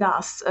in with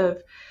us.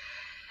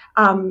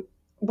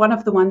 One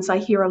of the ones I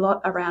hear a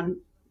lot around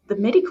the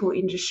medical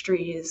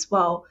industry is,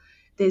 well,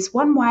 there's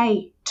one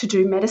way to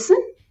do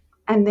medicine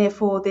and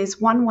therefore there's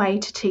one way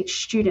to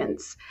teach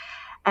students.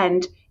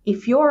 And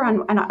if you're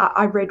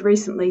I read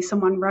recently,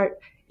 someone wrote,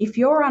 if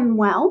you're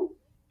unwell,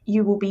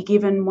 you will be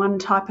given one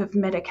type of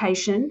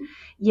medication,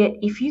 yet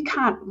if you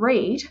can't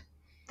read,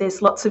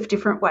 there's lots of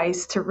different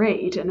ways to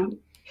read. And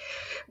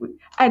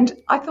And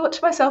I thought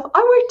to myself,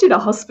 I worked in a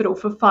hospital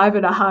for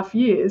 5.5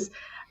 years,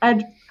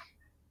 and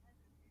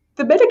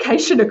the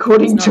medication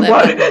according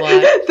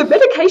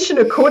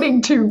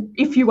to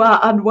if you are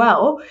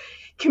unwell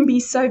can be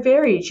so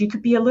varied. You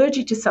could be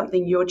allergic to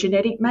something, your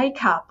genetic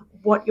makeup,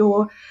 what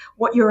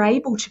you're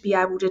able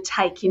to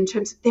take in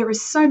terms of, there are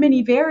so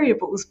many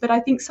variables, but I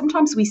think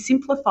sometimes we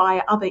simplify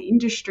other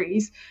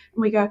industries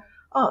and we go,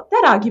 oh,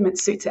 that argument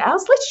suits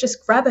ours, let's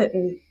just grab it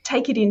and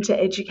take it into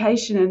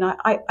education. And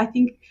I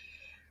think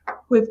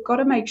we've got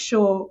to make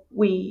sure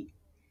we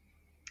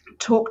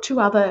talk to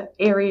other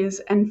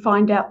areas and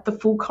find out the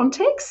full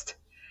context.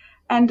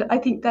 And I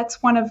think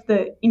that's one of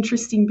the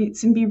interesting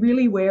bits, and be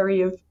really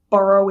wary of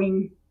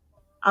borrowing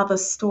other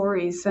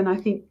stories. And I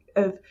think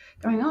of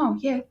going, oh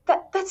yeah,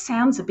 that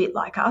sounds a bit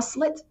like us.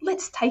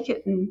 Let's take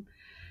it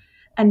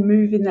and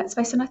move in that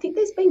space. And I think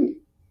there's been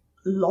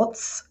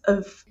lots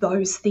of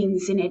those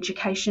things in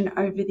education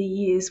over the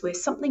years where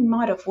something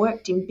might have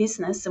worked in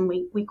business and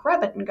we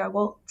grab it and go,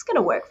 well, it's going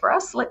to work for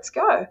us, let's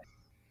go.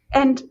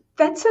 And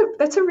that's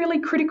a really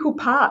critical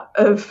part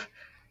of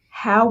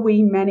how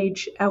we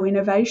manage our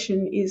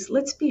innovation, is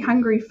let's be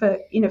hungry for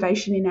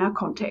innovation in our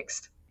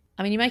context.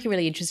 I mean, you make a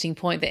really interesting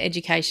point that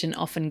education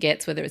often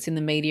gets, whether it's in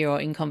the media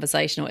or in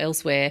conversation or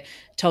elsewhere,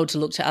 told to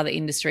look to other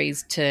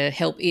industries to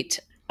help it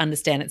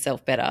understand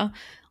itself better.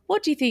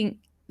 What do you think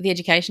the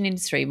education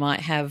industry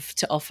might have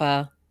to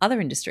offer other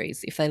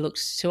industries if they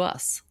looked to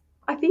us?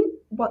 I think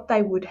what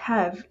they would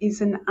have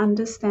is an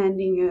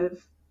understanding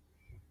of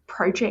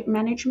project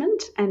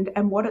management and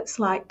what it's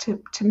like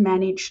to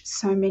manage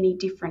so many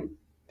different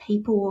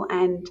people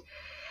and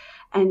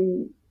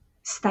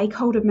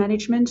stakeholder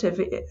management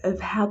of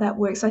how that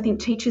works. I think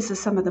teachers are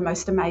some of the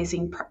most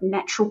amazing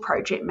natural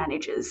project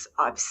managers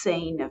I've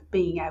seen, of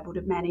being able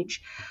to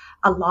manage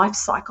a life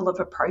cycle of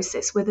a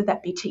process, whether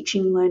that be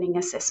teaching, learning,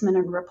 assessment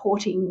and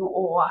reporting,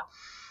 or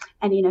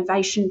an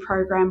innovation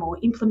program, or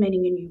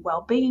implementing a new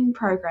wellbeing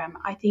program.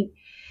 I think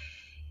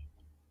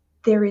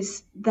there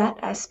is that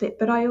aspect,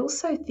 but I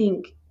also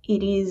think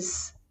it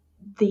is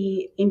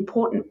the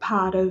important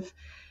part of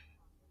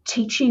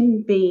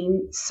teaching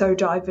being so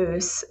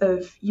diverse.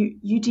 Of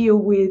you deal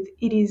with,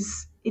 it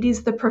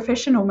is the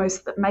profession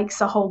almost that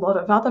makes a whole lot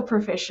of other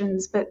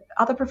professions, but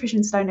other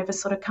professions don't ever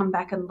sort of come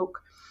back and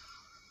look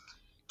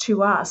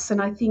to us.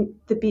 And I think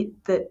the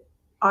bit that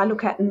I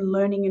look at in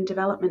learning and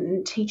development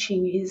and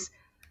teaching is,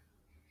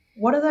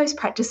 what are those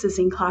practices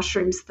in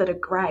classrooms that are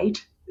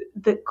great,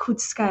 that could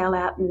scale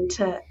out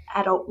into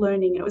adult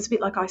learning? And it was a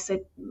bit like I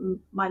said,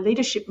 my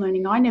leadership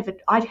learning,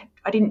 I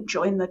didn't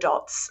join the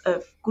dots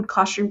of good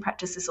classroom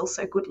practice is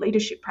also good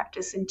leadership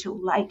practice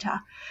until later.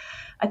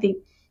 I think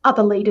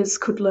other leaders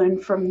could learn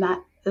from that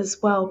as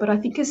well. But I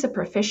think as a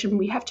profession,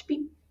 we have to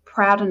be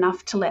proud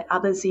enough to let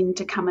others in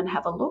to come and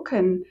have a look.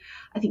 And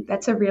I think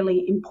that's a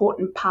really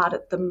important part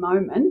at the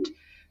moment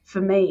for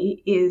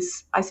me.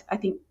 Is I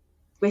think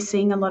we're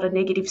seeing a lot of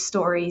negative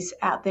stories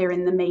out there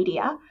in the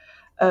media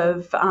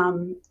of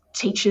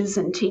teachers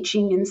and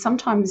teaching, and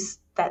sometimes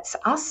that's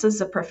us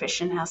as a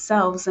profession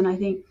ourselves. And I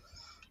think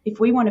if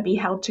we want to be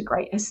held to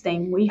great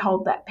esteem, we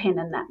hold that pen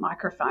and that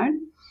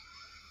microphone,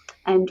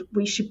 and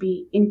we should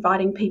be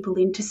inviting people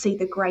in to see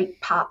the great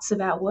parts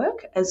of our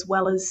work as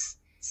well as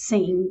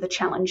seeing the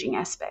challenging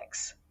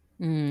aspects.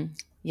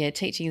 Yeah,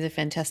 teaching is a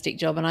fantastic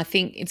job. And I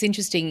think it's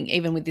interesting,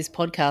 even with this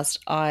podcast,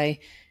 I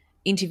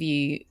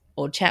interview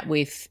or chat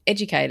with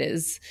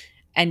educators,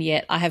 and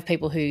yet I have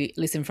people who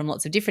listen from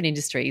lots of different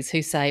industries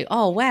who say,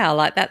 oh, wow,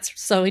 like that's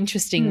so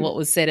interesting what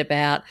was said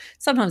about.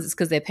 Sometimes it's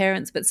because they're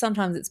parents, but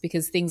sometimes it's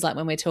because things like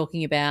when we're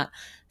talking about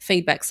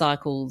feedback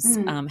cycles,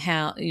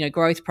 how,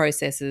 growth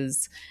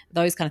processes,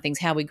 those kind of things,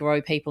 how we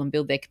grow people and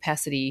build their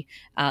capacity,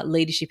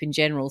 leadership in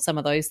general, some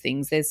of those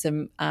things. There's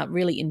some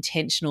really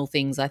intentional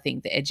things I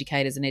think that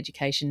educators and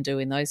education do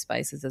in those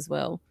spaces as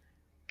well.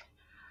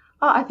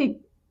 I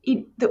think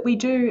that we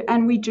do,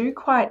 and we do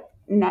quite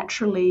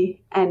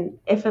naturally and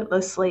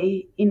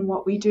effortlessly in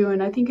what we do.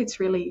 And I think it's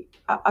really,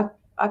 I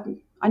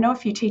know a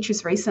few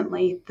teachers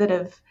recently that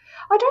have,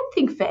 I don't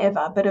think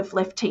forever, but have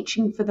left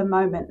teaching for the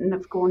moment and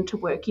have gone to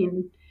work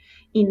in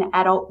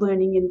adult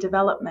learning and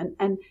development.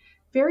 And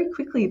very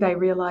quickly they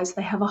realise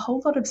they have a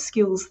whole lot of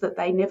skills that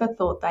they never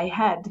thought they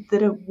had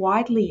that are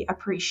widely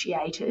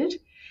appreciated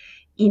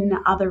in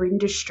other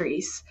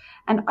industries.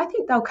 And I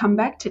think they'll come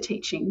back to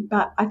teaching,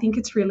 but I think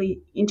it's really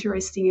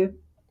interesting of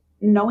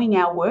knowing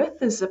our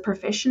worth as a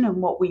profession and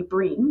what we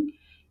bring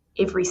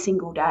every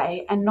single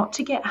day, and not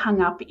to get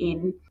hung up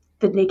in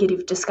the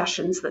negative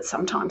discussions that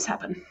sometimes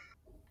happen.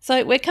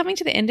 So we're coming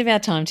to the end of our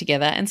time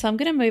together, and so I'm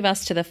going to move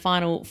us to the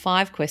final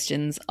 5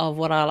 questions of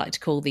what I like to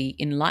call the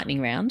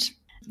enlightening round.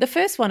 The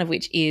first one of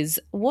which is,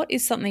 what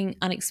is something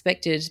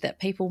unexpected that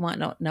people might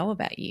not know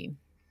about you?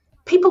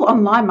 People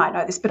online might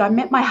know this, but I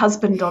met my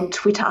husband on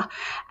Twitter,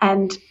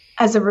 and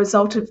as a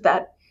result of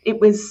that, it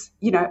was,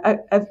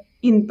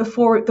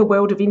 before the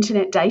world of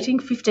internet dating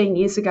 15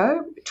 years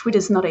ago.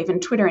 Twitter's not even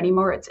Twitter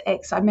anymore, it's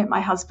X. I met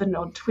my husband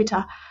on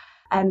Twitter,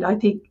 and I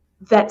think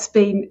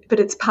but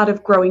it's part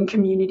of growing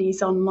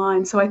communities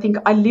online. So I think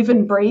I live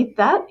and breathe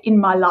that in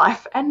my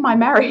life and my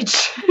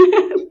marriage.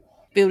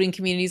 Building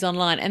communities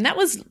online. And that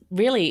was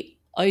really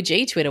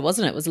OG Twitter,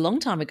 wasn't it? It was a long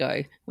time ago.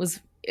 It was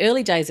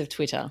early days of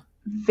Twitter.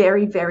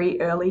 Very, very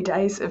early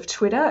days of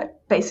Twitter.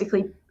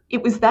 Basically,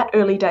 it was that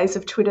early days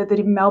of Twitter that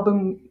in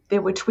Melbourne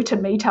there were Twitter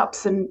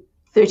meetups and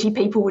 30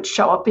 people would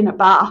show up in a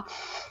bar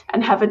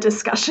and have a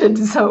discussion.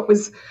 So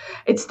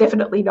it's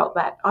definitely not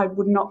that. I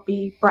would not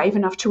be brave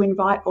enough to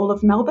invite all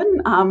of Melbourne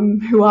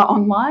who are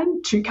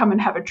online to come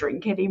and have a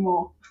drink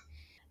anymore.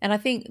 And I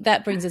think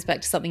that brings us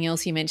back to something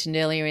else you mentioned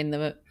earlier in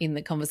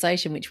the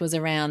conversation, which was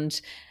around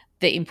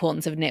the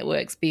importance of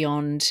networks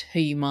beyond who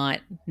you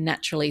might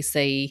naturally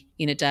see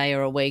in a day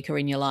or a week or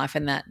in your life,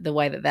 and that the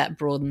way that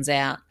broadens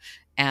out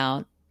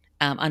our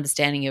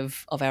understanding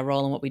of our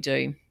role and what we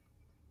do.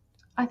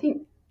 I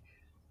think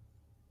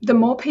the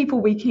more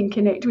people we can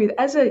connect with.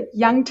 As a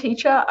young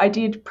teacher, I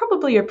did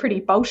probably a pretty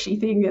bolshy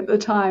thing at the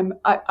time.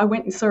 I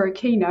went and saw a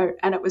keynote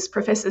and it was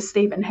Professor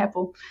Stephen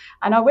Heppel.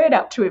 And I went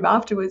up to him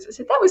afterwards. I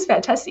said, that was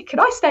fantastic. Could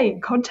I stay in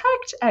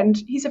contact? And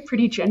he's a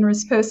pretty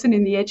generous person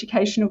in the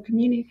educational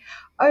community.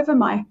 Over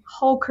my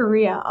whole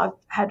career, I've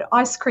had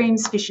ice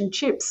creams, fish and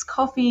chips,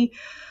 coffee,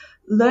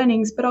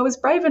 learnings, but I was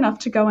brave enough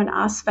to go and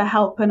ask for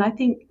help. And I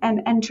think,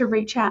 and to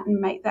reach out and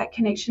make that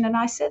connection. And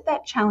I set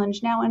that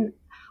challenge now. And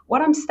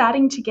what I'm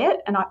starting to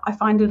get, and I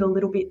find it a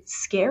little bit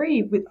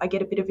scary, I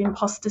get a bit of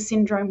imposter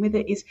syndrome with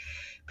it, is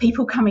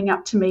people coming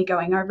up to me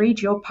going, I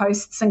read your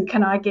posts and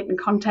can I get in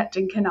contact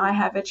and can I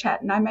have a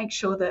chat? And I make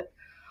sure that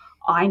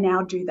I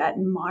now do that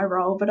in my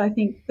role. But I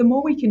think the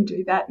more we can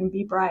do that and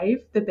be brave,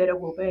 the better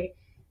we'll be.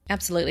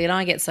 Absolutely. And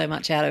I get so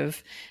much out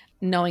of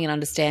knowing and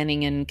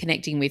understanding and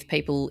connecting with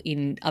people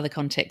in other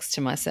contexts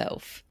to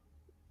myself.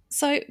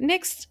 So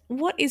next,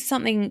 what is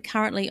something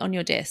currently on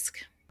your desk?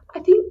 I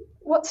think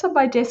what's on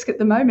my desk at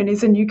the moment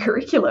is a new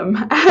curriculum,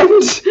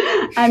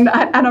 and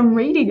I'm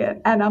reading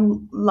it and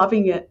I'm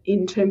loving it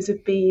in terms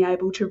of being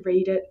able to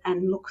read it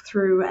and look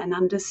through and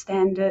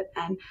understand it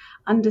and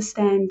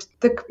understand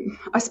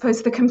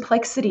the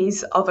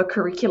complexities of a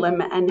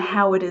curriculum and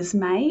how it is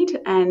made,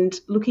 and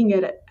looking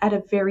at it at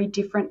a very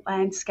different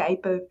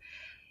landscape of,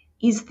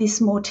 is this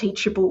more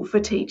teachable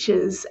for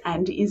teachers,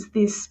 and is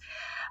this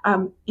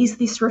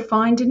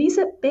refined, and is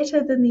it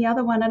better than the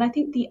other one? And I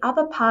think the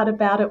other part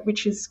about it,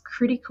 which is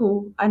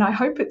critical, and I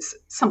hope it's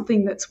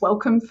something that's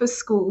welcome for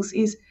schools,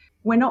 is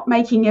we're not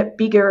making it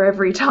bigger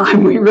every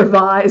time we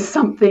revise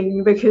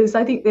something, because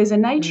I think there's a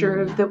nature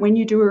of that when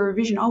you do a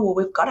revision,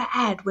 we've got to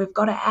add.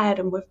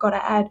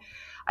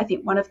 I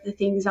think one of the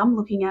things I'm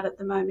looking at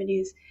the moment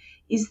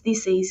is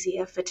this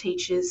easier for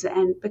teachers?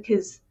 And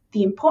because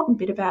the important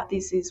bit about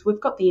this is we've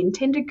got the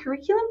intended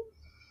curriculum,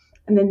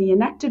 and then the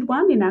enacted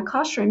one in our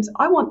classrooms.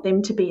 I want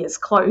them to be as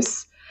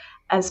close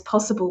as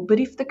possible. But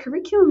if the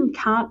curriculum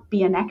can't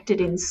be enacted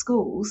in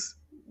schools,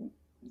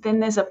 then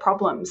there's a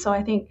problem. So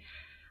I think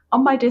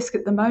on my desk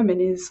at the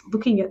moment is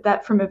looking at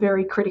that from a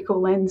very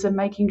critical lens and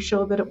making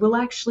sure that it will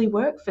actually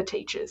work for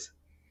teachers.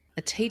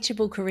 A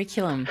teachable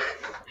curriculum.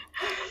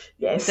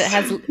 Yes.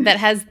 That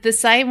has the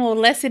same or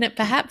less in it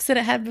perhaps than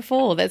it had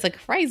before. That's a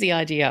crazy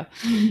idea.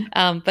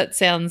 But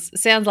sounds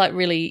like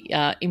really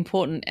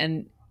important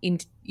and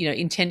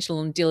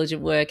intentional and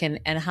diligent work, and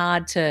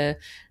hard to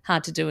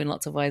do in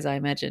lots of ways, I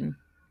imagine.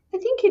 I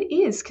think it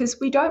is, because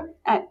we don't,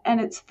 and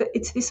it's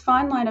this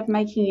fine line of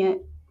making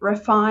it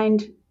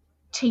refined,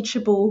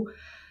 teachable,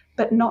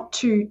 but not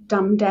to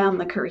dumb down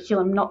the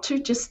curriculum, not to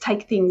just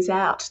take things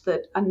out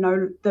that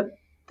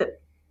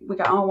we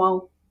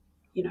go,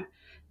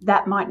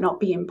 that might not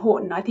be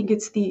important. I think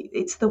it's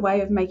the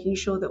way of making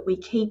sure that we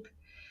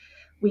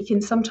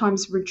can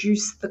sometimes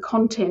reduce the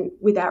content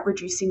without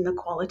reducing the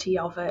quality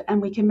of it,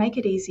 and we can make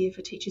it easier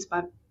for teachers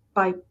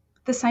by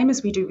the same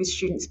as we do with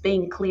students,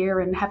 being clear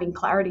and having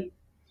clarity.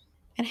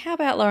 And how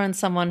about, Lauren,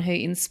 someone who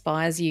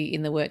inspires you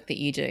in the work that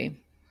you do?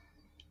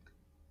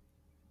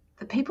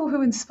 The people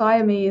who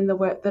inspire me in the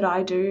work that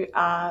I do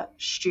are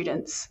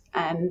students,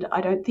 and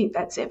I don't think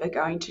that's ever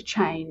going to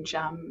change.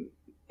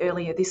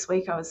 Earlier this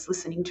week, I was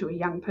listening to a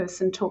young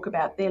person talk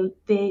about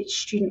their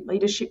student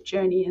leadership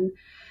journey, and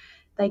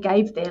they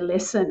gave their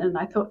lesson, and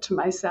I thought to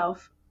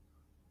myself,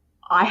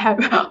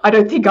 I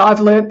don't think I've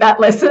learned that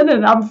lesson,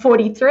 and I'm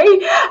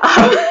 43.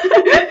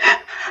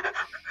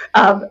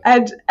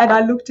 And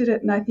I looked at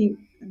it and I think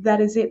that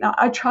is it. Now,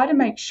 I try to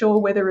make sure,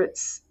 whether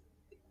it's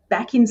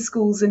back in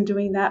schools and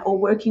doing that, or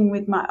working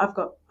with I've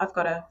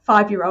got a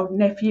 5-year-old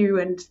nephew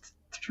and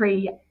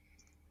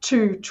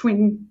two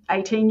twin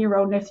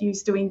 18-year-old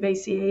nephews doing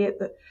VCE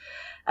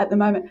at the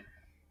moment,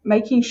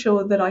 making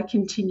sure that I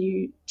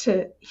continue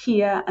to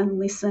hear and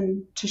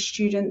listen to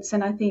students,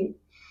 and I think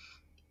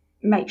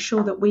make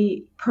sure that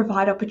we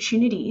provide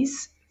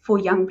opportunities for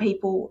young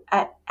people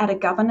at a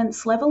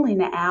governance level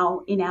in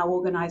our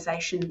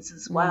organisations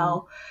as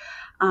well.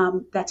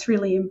 That's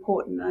really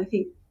important. I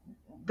think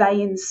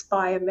they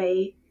inspire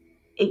me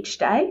each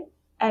day,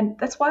 and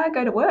that's why I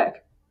go to work.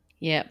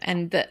 Yeah,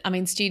 and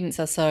students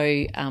are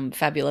so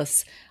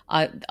fabulous.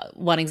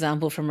 one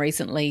example from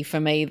recently for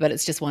me, but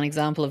it's just one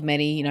example of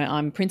many. You know,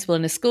 I'm principal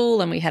in a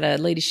school and we had a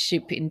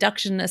leadership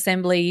induction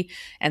assembly.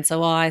 And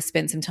so I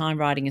spent some time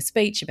writing a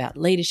speech about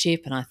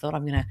leadership, and I thought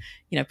I'm going to,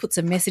 you know, put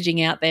some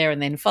messaging out there.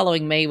 And then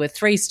following me were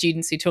 3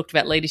 students who talked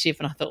about leadership.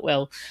 And I thought,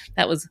 well,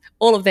 that was,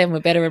 all of them were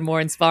better and more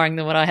inspiring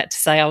than what I had to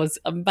say. I was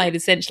made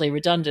essentially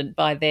redundant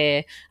by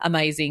their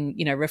amazing,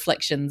 you know,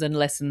 reflections and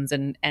lessons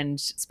and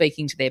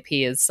speaking to their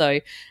peers. So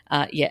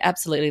yeah,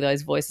 absolutely,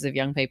 those voices of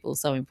young people are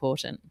so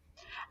important.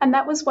 And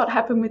that was what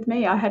happened with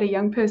me. I had a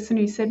young person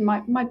who said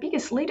my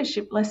biggest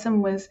leadership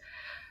lesson was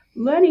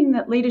learning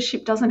that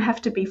leadership doesn't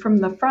have to be from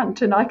the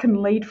front, and I can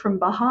lead from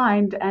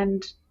behind.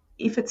 And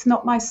if it's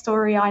not my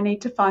story, I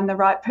need to find the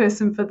right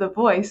person for the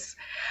voice,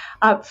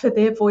 for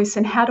their voice,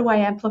 and how do I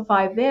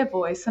amplify their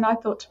voice? And I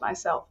thought to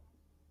myself,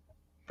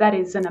 that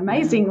is an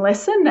amazing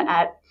lesson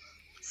at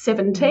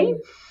 17.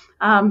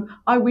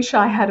 I wish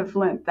I had have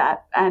learnt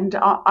that, and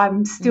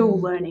I'm still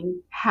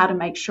learning how to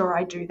make sure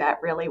I do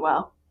that really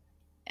well.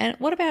 And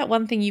what about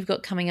one thing you've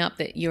got coming up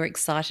that you're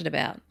excited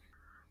about?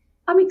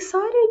 I'm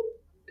excited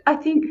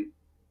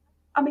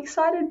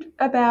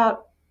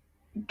about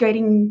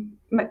getting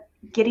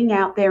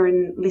out there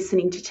and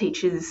listening to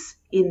teachers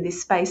in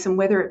this space, and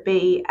whether it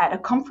be at a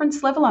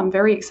conference level. I'm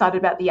very excited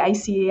about the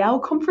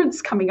ACEL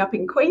conference coming up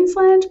in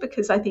Queensland,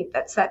 because I think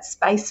that's that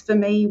space for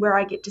me where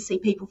I get to see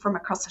people from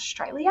across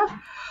Australia.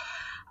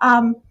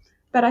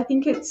 But I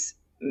think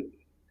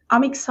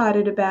I'm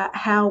excited about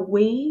how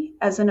we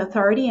as an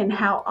authority and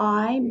how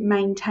I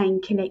maintain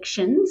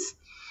connections,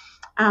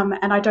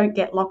 and I don't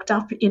get locked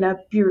up in a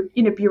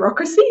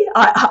bureaucracy.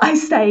 I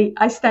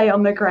stay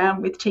on the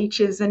ground with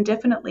teachers, and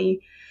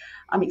definitely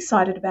I'm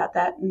excited about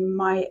that. And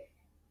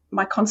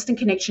my constant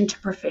connection to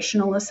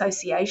professional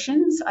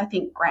associations, I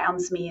think,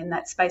 grounds me in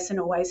that space and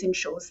always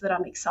ensures that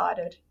I'm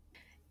excited.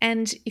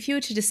 And if you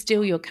were to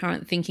distill your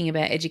current thinking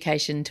about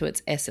education to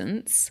its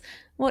essence,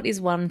 what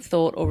is one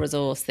thought or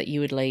resource that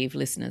you would leave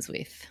listeners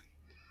with?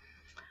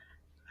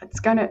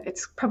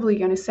 It's probably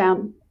going to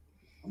sound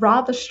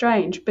rather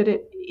strange, but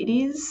it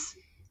is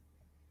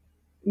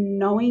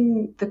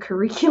knowing the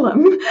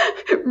curriculum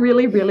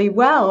really, really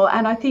well.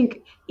 And I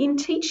think in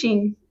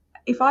teaching,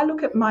 if I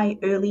look at my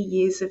early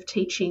years of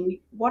teaching,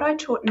 what I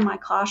taught in my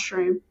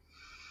classroom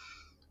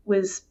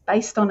was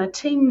based on a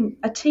team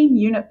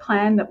unit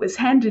plan that was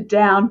handed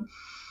down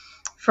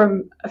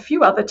from a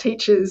few other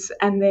teachers,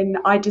 and then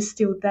I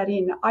distilled that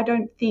in. I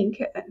don't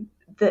think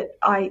that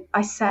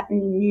I sat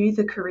and knew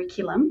the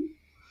curriculum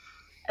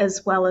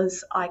as well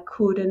as I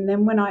could. And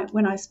then when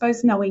I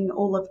suppose knowing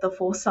all of the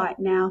foresight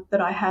now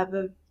that I have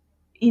of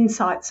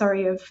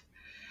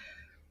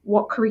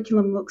what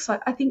curriculum looks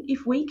like, I think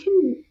if we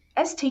can,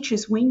 as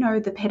teachers, we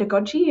know the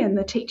pedagogy and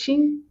the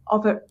teaching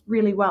of it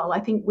really well. I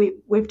think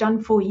we've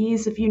done 4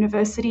 years of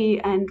university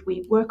and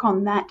we work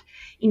on that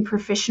in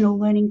professional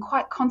learning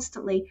quite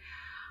constantly.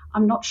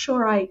 I'm not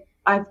sure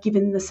I've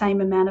given the same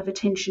amount of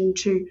attention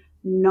to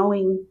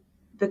knowing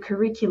the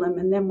curriculum.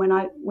 And then when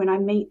I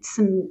meet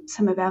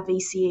some of our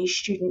VCE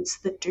students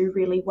that do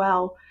really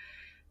well,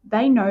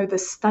 they know the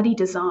study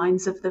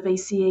designs of the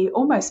VCE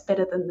almost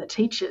better than the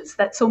teachers.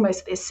 That's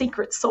almost their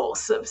secret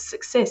sauce of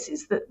success,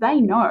 is that they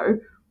know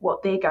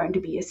what they're going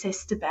to be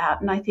assessed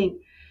about. And I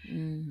think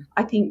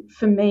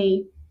for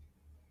me,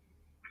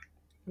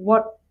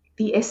 what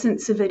the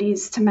essence of it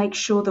is to make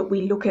sure that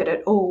we look at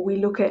it all. We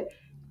look at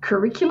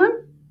curriculum,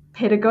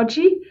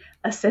 pedagogy,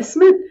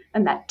 assessment,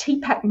 and that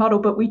TPAC model,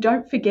 but we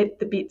don't forget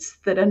the bits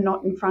that are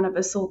not in front of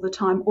us all the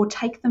time, or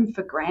take them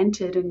for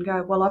granted and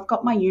go, well, I've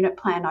got my unit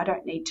plan, I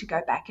don't need to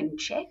go back and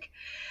check,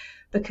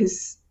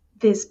 because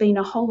there's been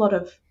a whole lot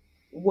of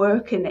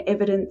work and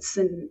evidence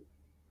and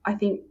I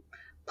think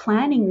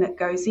planning that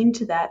goes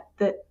into that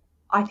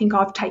I think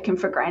I've taken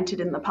for granted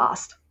in the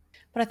past.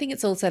 But I think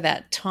it's also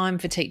that time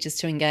for teachers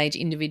to engage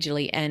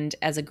individually and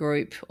as a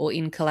group or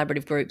in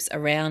collaborative groups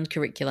around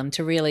curriculum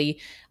to really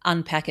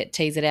unpack it,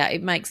 tease it out.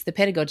 It makes the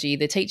pedagogy,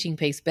 the teaching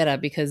piece, better,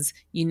 because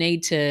you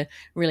need to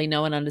really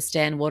know and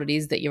understand what it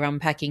is that you're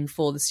unpacking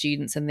for the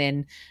students and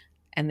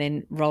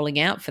then rolling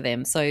out for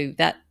them. So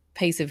that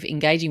piece of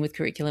engaging with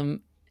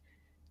curriculum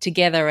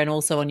together and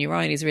also on your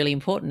own is really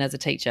important as a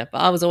teacher.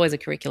 But I was always a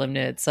curriculum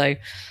nerd, so...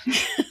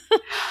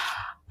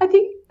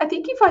 I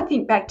think if I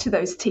think back to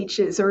those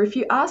teachers, or if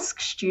you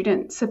ask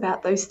students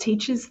about those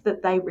teachers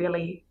that they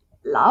really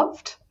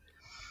loved,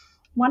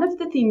 one of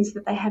the things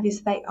that they have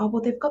is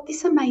they've got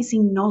this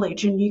amazing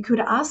knowledge, and you could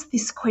ask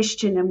this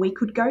question and we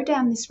could go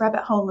down this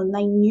rabbit hole, and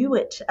they knew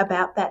it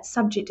about that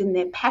subject and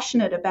they're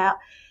passionate about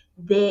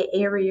their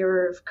area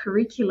of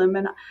curriculum.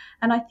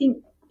 And I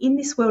think in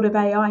this world of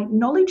AI,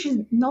 knowledge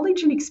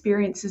and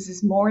experiences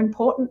is more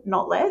important,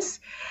 not less.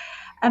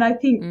 And I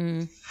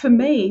think for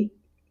me,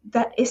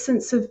 that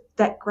essence of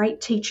that great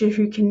teacher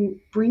who can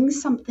bring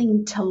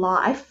something to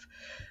life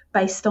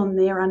based on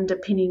their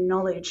underpinning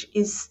knowledge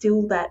is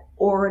still that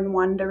awe and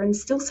wonder, and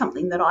still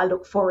something that I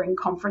look for in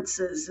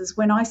conferences, is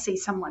when I see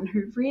someone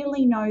who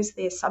really knows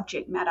their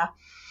subject matter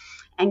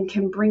and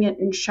can bring it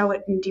and show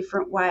it in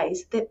different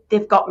ways, that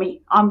they've got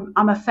me. I'm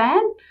a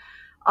fan.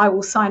 I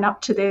will sign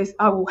up to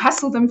I will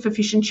hassle them for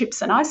fish and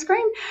chips and ice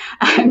cream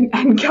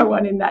and go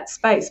on in that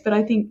space. But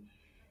I think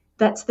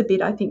that's the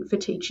bit I think for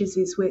teachers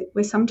is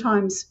we're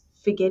sometimes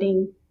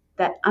forgetting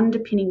that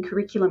underpinning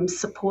curriculum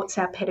supports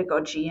our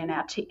pedagogy and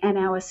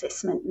our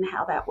assessment and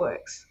how that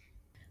works.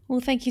 Well,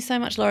 thank you so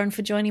much, Lauren,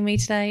 for joining me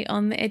today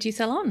on the Edu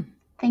Salon.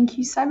 Thank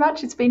you so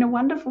much. It's been a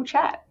wonderful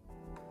chat.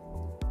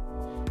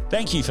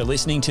 Thank you for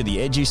listening to the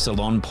Edu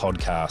Salon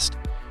podcast.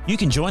 You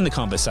can join the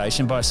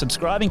conversation by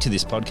subscribing to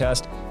this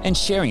podcast and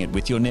sharing it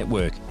with your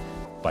network,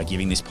 by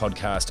giving this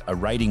podcast a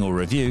rating or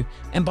review,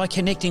 and by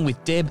connecting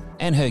with Deb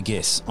and her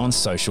guests on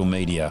social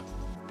media.